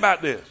prayed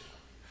about this?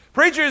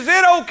 Preacher, is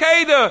it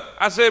okay to...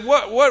 I said,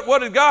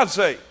 what did God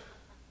say?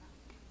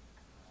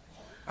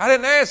 I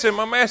didn't ask him.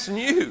 I'm asking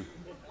you.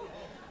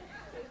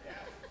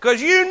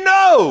 Because you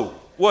know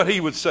what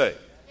he would say.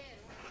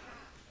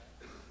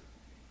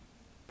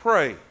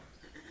 Pray.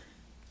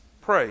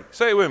 Pray.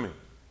 Say it with me.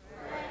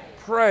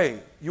 Pray.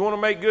 You want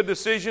to make good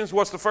decisions?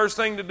 What's the first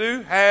thing to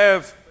do?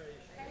 Have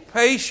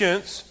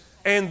patience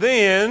and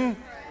then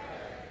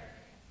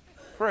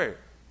prayer.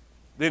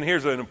 Then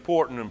here's an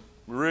important and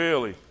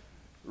really,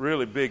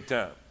 really big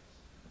time.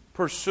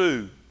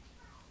 Pursue.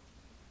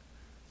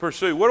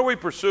 Pursue. What are we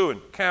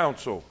pursuing?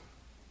 Counsel.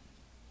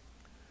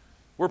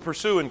 We're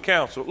pursuing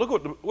counsel. Look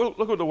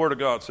what the Word of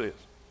God says.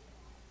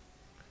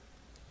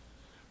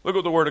 Look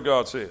what the Word of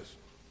God says.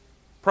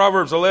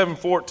 Proverbs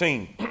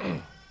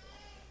 11:14.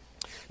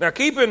 Now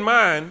keep in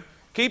mind,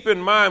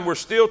 we're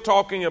still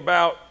talking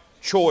about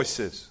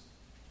choices.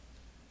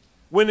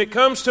 When it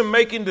comes to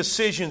making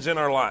decisions in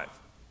our life,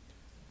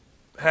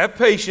 have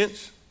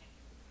patience,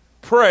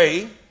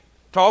 pray,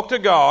 talk to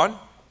God,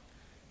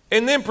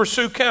 and then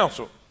pursue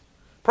counsel.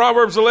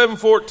 Proverbs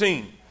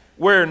 11:14.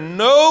 Where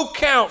no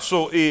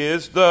counsel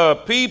is,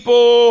 the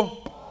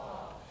people,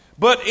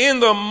 but in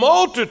the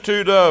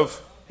multitude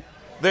of,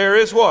 there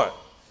is what?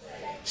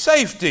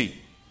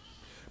 Safety.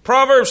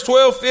 Proverbs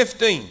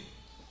 12:15.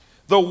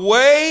 The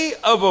way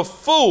of a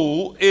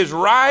fool is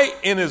right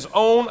in his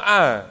own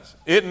eyes.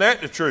 Isn't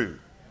that the truth?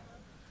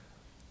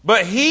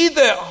 But he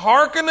that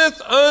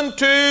hearkeneth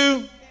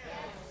unto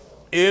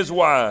is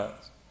wise.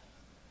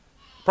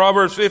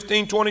 Proverbs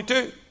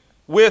 15:22.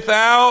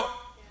 Without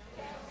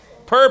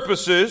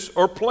purposes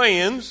or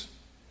plans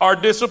are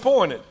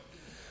disappointed,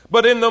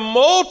 but in the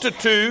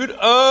multitude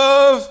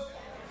of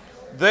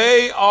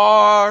they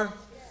are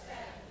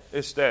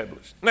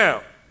established.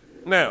 Now,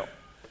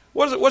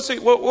 what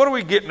are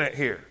we getting at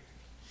here?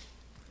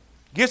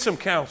 Get some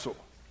counsel.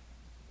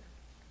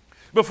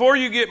 Before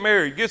you get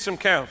married, get some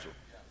counsel.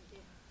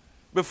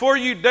 Before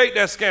you date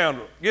that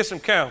scoundrel, get some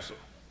counsel.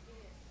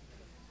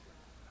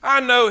 I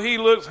know he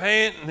looks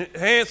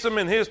handsome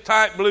in his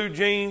tight blue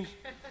jeans,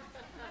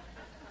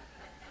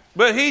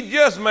 but he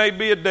just may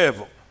be a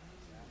devil.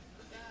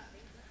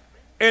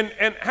 And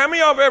how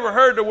many of y'all have ever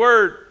heard the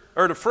word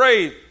or the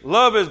phrase,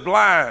 love is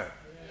blind?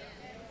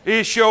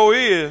 It sure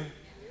is.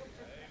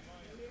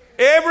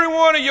 Every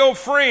one of your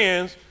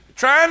friends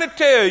trying to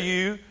tell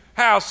you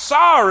how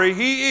sorry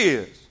he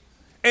is.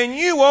 And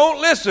you won't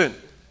listen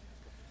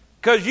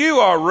because you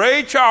are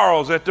Ray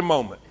Charles at the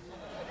moment.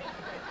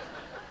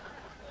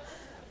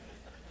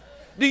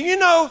 Do you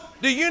know,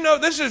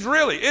 this is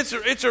really,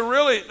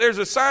 there's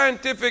a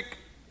scientific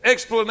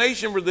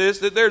explanation for this,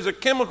 that there's a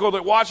chemical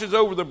that washes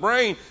over the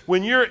brain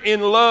when you're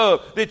in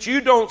love, that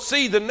you don't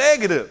see the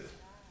negative.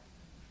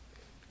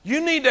 You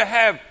need to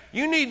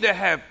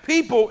have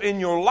people in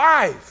your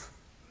life.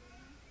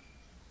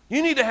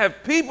 You need to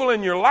have people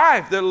in your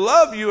life that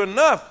love you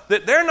enough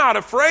that they're not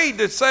afraid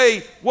to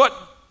say what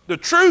the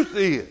truth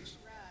is.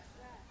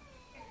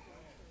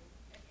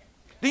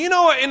 Do you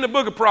know what in the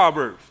book of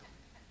Proverbs,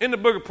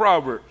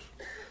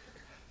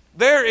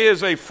 there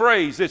is a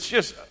phrase that's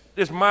just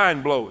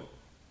mind-blowing.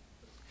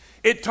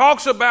 It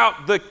talks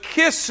about the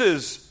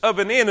kisses of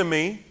an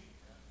enemy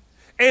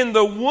and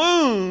the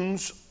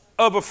wounds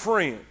of a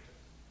friend.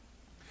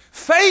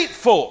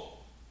 Faithful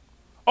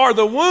are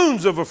the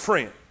wounds of a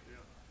friend.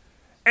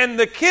 And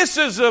the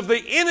kisses of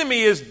the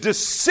enemy is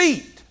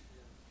deceit.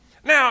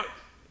 Now,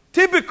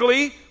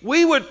 typically,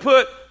 we would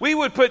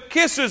put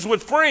kisses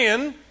with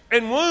friend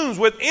and wounds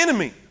with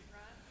enemy.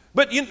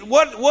 But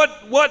what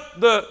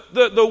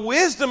the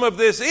wisdom of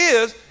this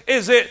is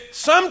that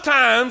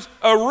sometimes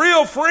a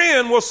real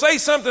friend will say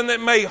something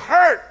that may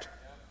hurt.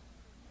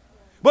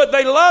 But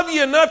they love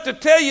you enough to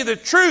tell you the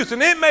truth,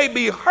 and it may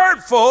be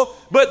hurtful,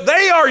 but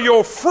they are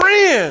your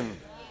friend.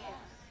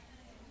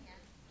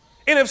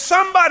 And if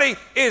somebody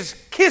is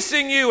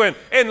kissing you and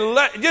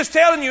just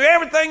telling you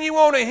everything you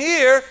want to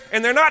hear,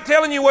 and they're not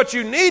telling you what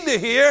you need to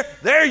hear,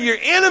 they're your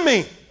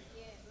enemy.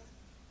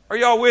 Are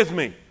y'all with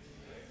me?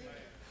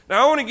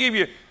 Now, I want to give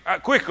you,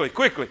 quickly,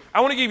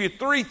 I want to give you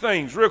 3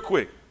 things real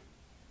quick.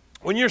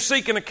 When you're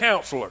seeking a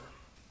counselor.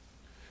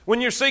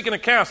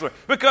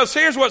 Because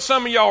here's what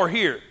some of y'all are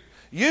here.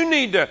 You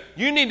need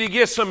to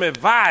get some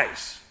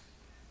advice.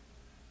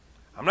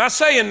 I'm not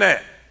saying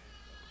that.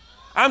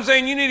 I'm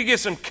saying you need to get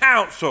some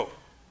counsel.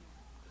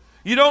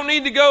 You don't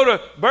need to go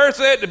to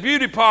Bertha at the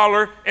beauty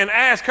parlor and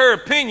ask her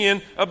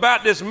opinion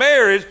about this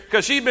marriage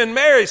because she's been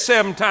married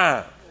 7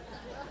 times.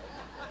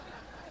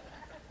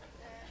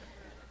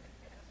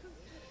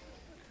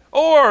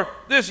 Or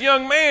this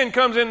young man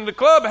comes into the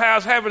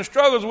clubhouse having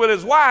struggles with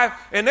his wife,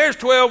 and there's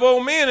 12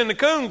 old men in the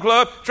coon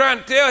club trying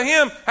to tell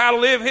him how to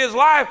live his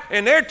life,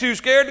 and they're too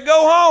scared to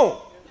go home.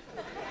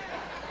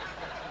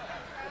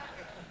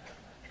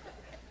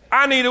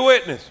 I need a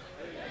witness.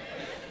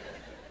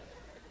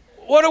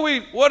 What do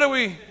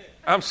we,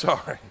 I'm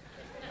sorry.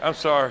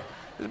 It's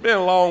been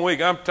a long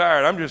week. I'm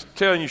tired. I'm just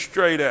telling you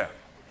straight out.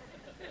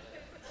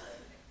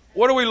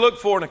 What do we look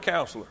for in a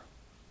counselor?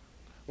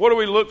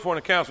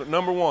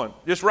 Number 1,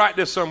 just write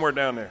this somewhere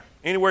down there.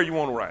 Anywhere you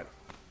want to write it.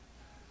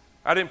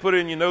 I didn't put it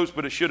in your notes,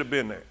 but it should have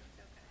been there.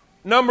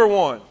 Number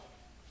 1,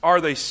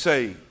 are they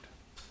saved?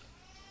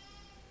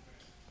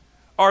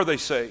 Are they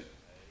saved?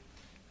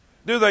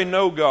 Do they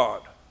know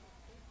God?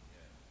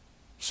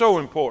 So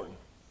important.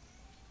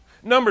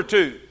 Number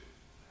 2,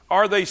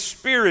 are they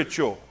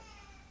spiritual?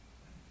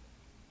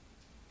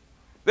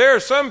 There are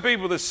some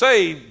people that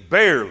save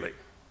barely.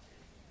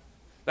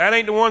 That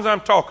ain't the ones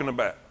I'm talking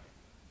about.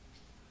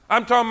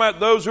 I'm talking about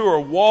those who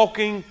are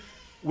walking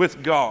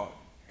with God.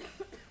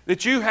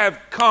 That you have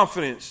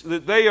confidence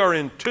that they are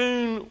in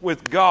tune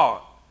with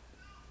God.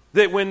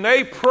 That when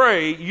they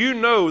pray, you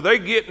know they're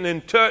getting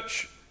in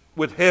touch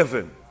with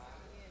heaven.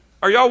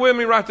 Are y'all with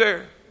me right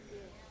there?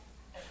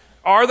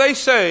 Are they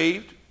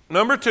saved?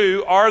 Number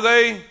 2, are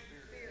they?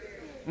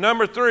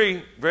 Number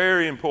 3,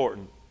 very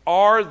important.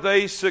 Are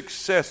they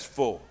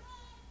successful?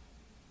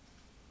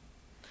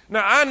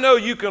 Now, I know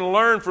you can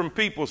learn from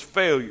people's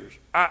failures.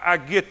 I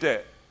get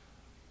that.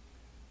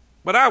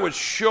 But I would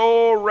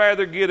sure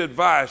rather get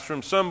advice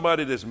from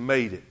somebody that's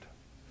made it.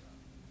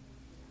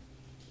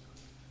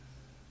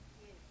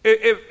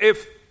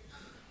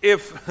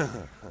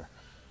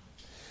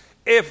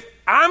 If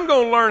I'm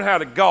going to learn how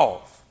to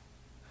golf,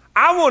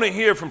 I want to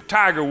hear from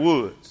Tiger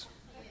Woods.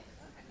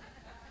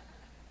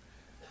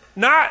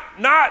 Not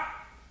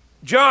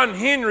John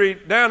Henry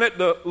down at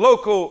the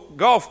local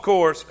golf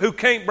course who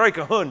can't break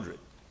 100.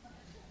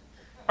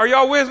 Are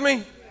y'all with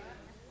me?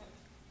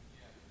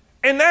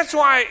 And that's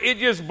why it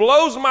just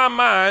blows my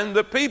mind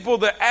the people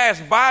that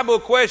ask Bible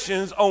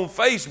questions on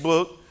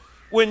Facebook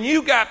when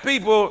you got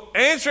people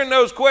answering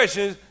those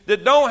questions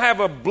that don't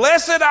have a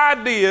blessed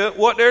idea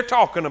what they're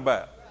talking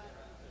about.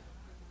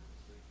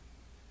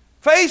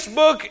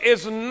 Facebook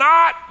is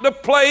not the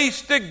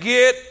place to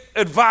get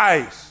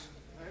advice.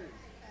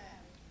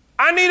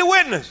 I need a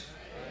witness.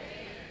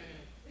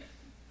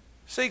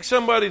 Seek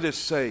somebody that's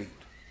saved.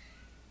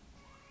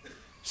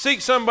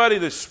 Seek somebody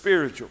that's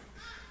spiritual.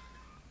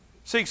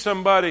 Seek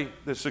somebody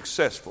that's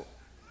successful.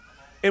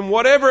 In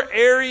whatever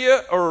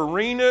area or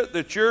arena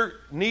that you're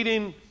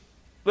needing,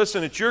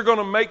 listen, that you're going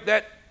to make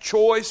that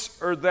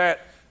choice or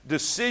that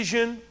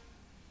decision,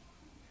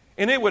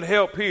 and it would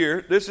help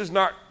here. This is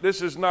not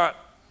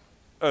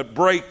a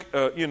break,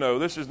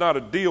 this is not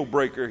a deal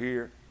breaker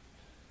here.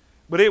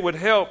 But it would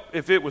help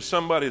if it was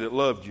somebody that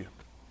loved you.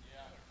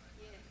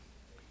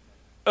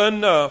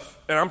 Enough,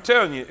 and I'm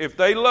telling you, if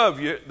they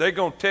love you, they're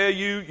going to tell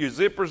you your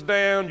zipper's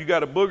down, you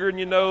got a booger in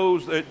your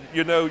nose, that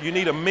you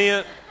need a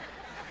mint.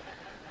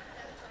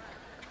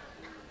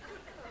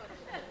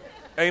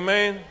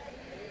 Amen.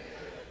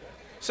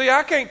 See,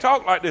 I can't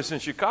talk like this in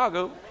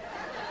Chicago.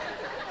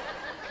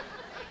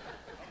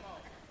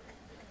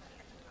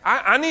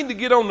 I need to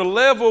get on the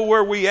level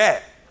where we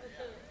at.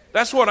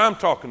 That's what I'm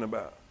talking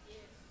about.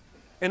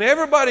 And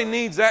everybody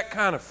needs that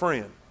kind of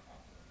friend.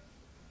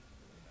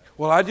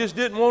 Well, I just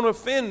didn't want to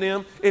offend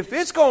them. If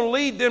it's going to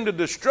lead them to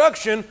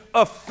destruction,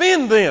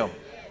 offend them.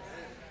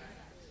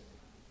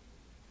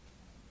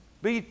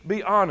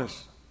 Be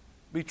honest.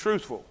 Be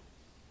truthful.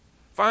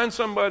 Find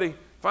somebody.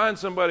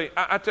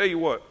 I tell you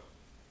what.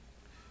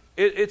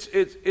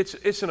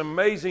 It's an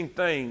amazing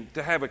thing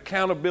to have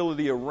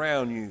accountability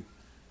around you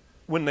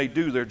when they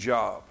do their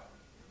job.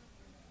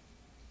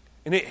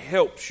 And it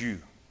helps you.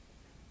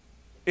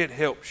 It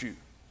helps you.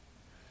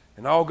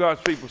 And all God's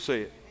people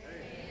say it.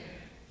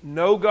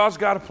 Know God's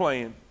got a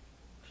plan.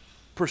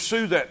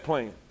 Pursue that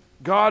plan.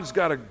 God's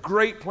got a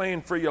great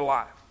plan for your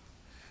life.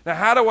 Now,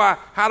 how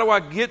do I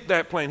get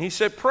that plan? He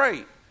said,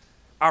 pray.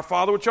 Our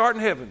Father which art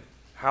in heaven,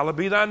 hallowed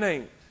be thy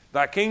name.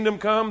 Thy kingdom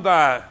come,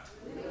 thy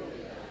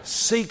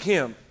seek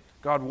him.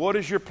 God, what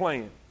is your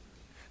plan?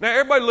 Now,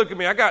 everybody look at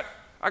me. I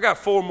got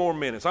 4 more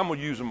minutes. I'm going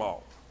to use them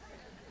all.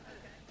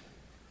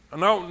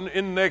 I'm not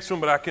in the next one,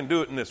 but I can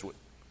do it in this one.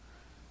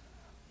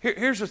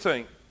 Here's the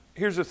thing.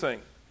 Here's the thing.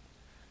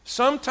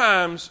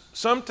 Sometimes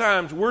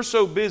we're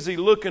so busy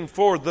looking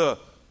for the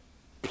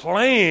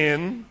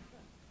plan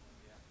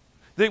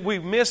that we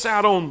miss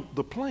out on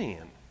the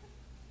plan.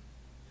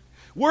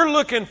 We're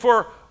looking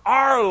for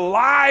our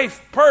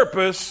life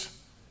purpose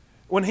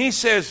when he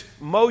says,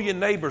 mow your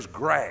neighbor's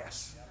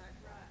grass.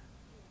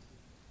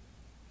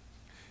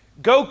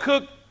 Go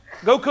cook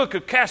a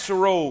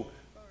casserole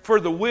for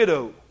the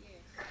widow.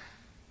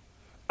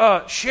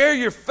 Share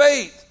your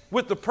faith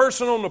with the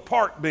person on the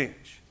park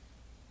bench.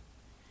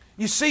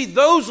 You see,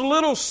 those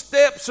little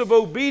steps of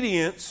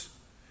obedience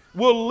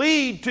will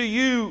lead to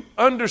you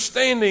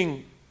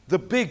understanding the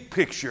big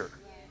picture.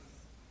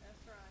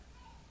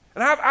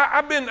 And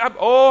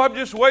I'm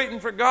just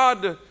waiting for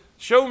God to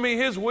show me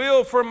his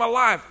will for my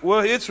life. Well,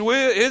 it's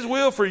his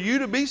will for you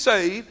to be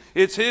saved.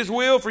 It's his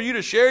will for you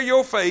to share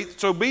your faith.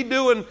 So be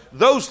doing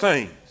those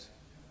things.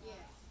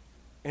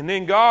 And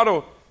then God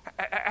will...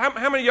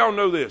 How many of y'all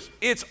know this?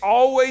 It's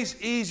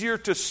always easier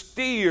to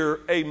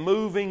steer a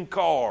moving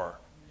car.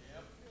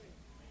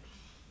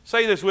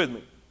 Say this with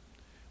me.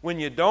 When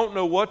you don't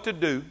know what to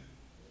do,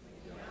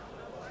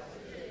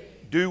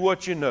 do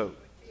what you know.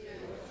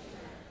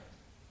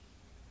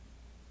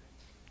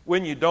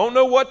 When you don't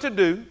know what to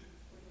do,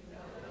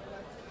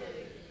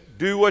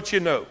 do what you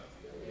know.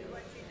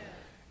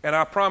 And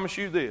I promise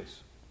you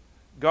this,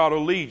 God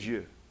will lead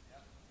you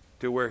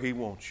to where he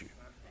wants you.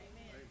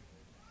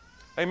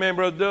 Amen,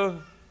 Brother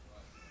Doug?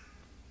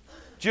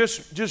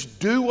 Just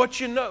do what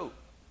you know.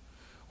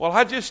 Well,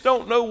 I just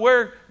don't know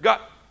where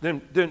God...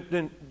 Then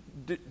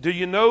do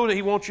you know that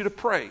he wants you to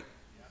pray?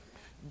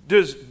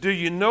 Do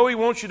you know he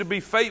wants you to be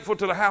faithful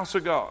to the house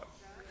of God?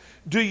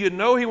 Do you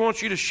know he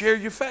wants you to share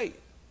your faith?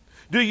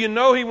 Do you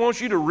know he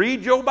wants you to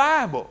read your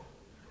Bible?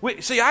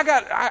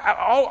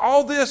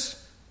 All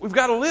this, we've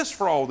got a list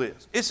for all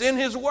this. It's in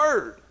his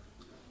word.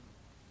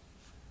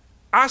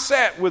 I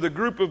sat with a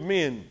group of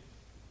men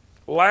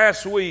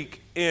last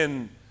week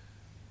I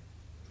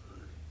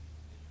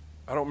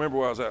don't remember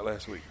where I was at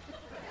last week.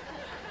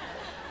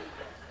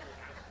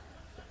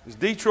 It's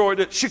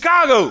Detroit,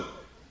 Chicago.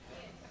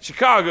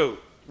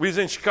 We was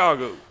in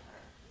Chicago.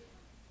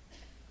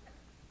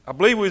 I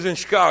believe we was in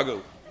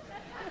Chicago.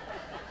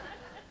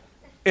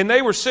 And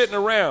they were sitting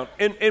around.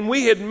 And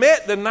we had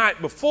met the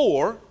night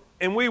before,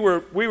 and we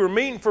were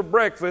meeting for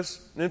breakfast,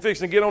 and then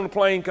fixing to get on the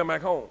plane, come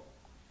back home.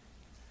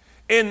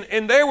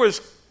 And there was,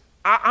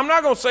 I'm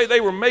not going to say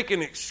they were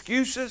making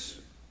excuses,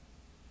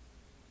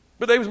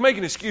 but they was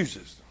making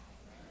excuses.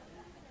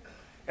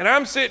 And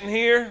I'm sitting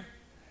here,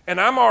 and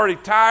I'm already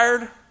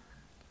tired,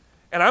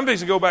 and I'm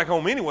fixing to go back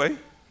home anyway.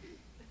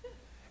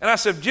 And I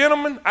said,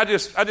 gentlemen, I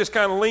just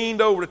kind of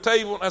leaned over the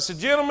table, and I said,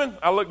 gentlemen,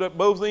 I looked up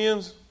both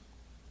ends.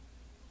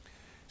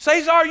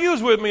 Cesar, you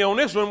was with me on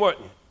this one,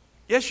 wasn't you?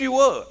 Yes, you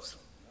was.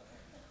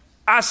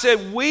 I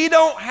said, we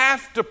don't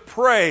have to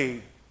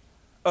pray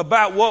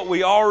about what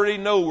we already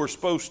know we're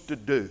supposed to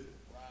do.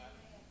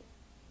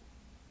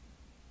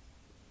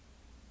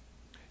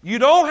 You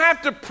don't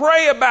have to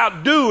pray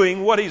about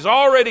doing what he's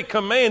already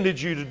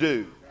commanded you to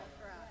do.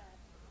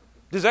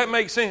 Does that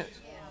make sense?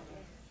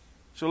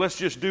 So let's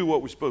just do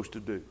what we're supposed to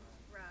do.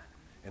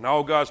 And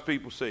all God's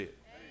people say it.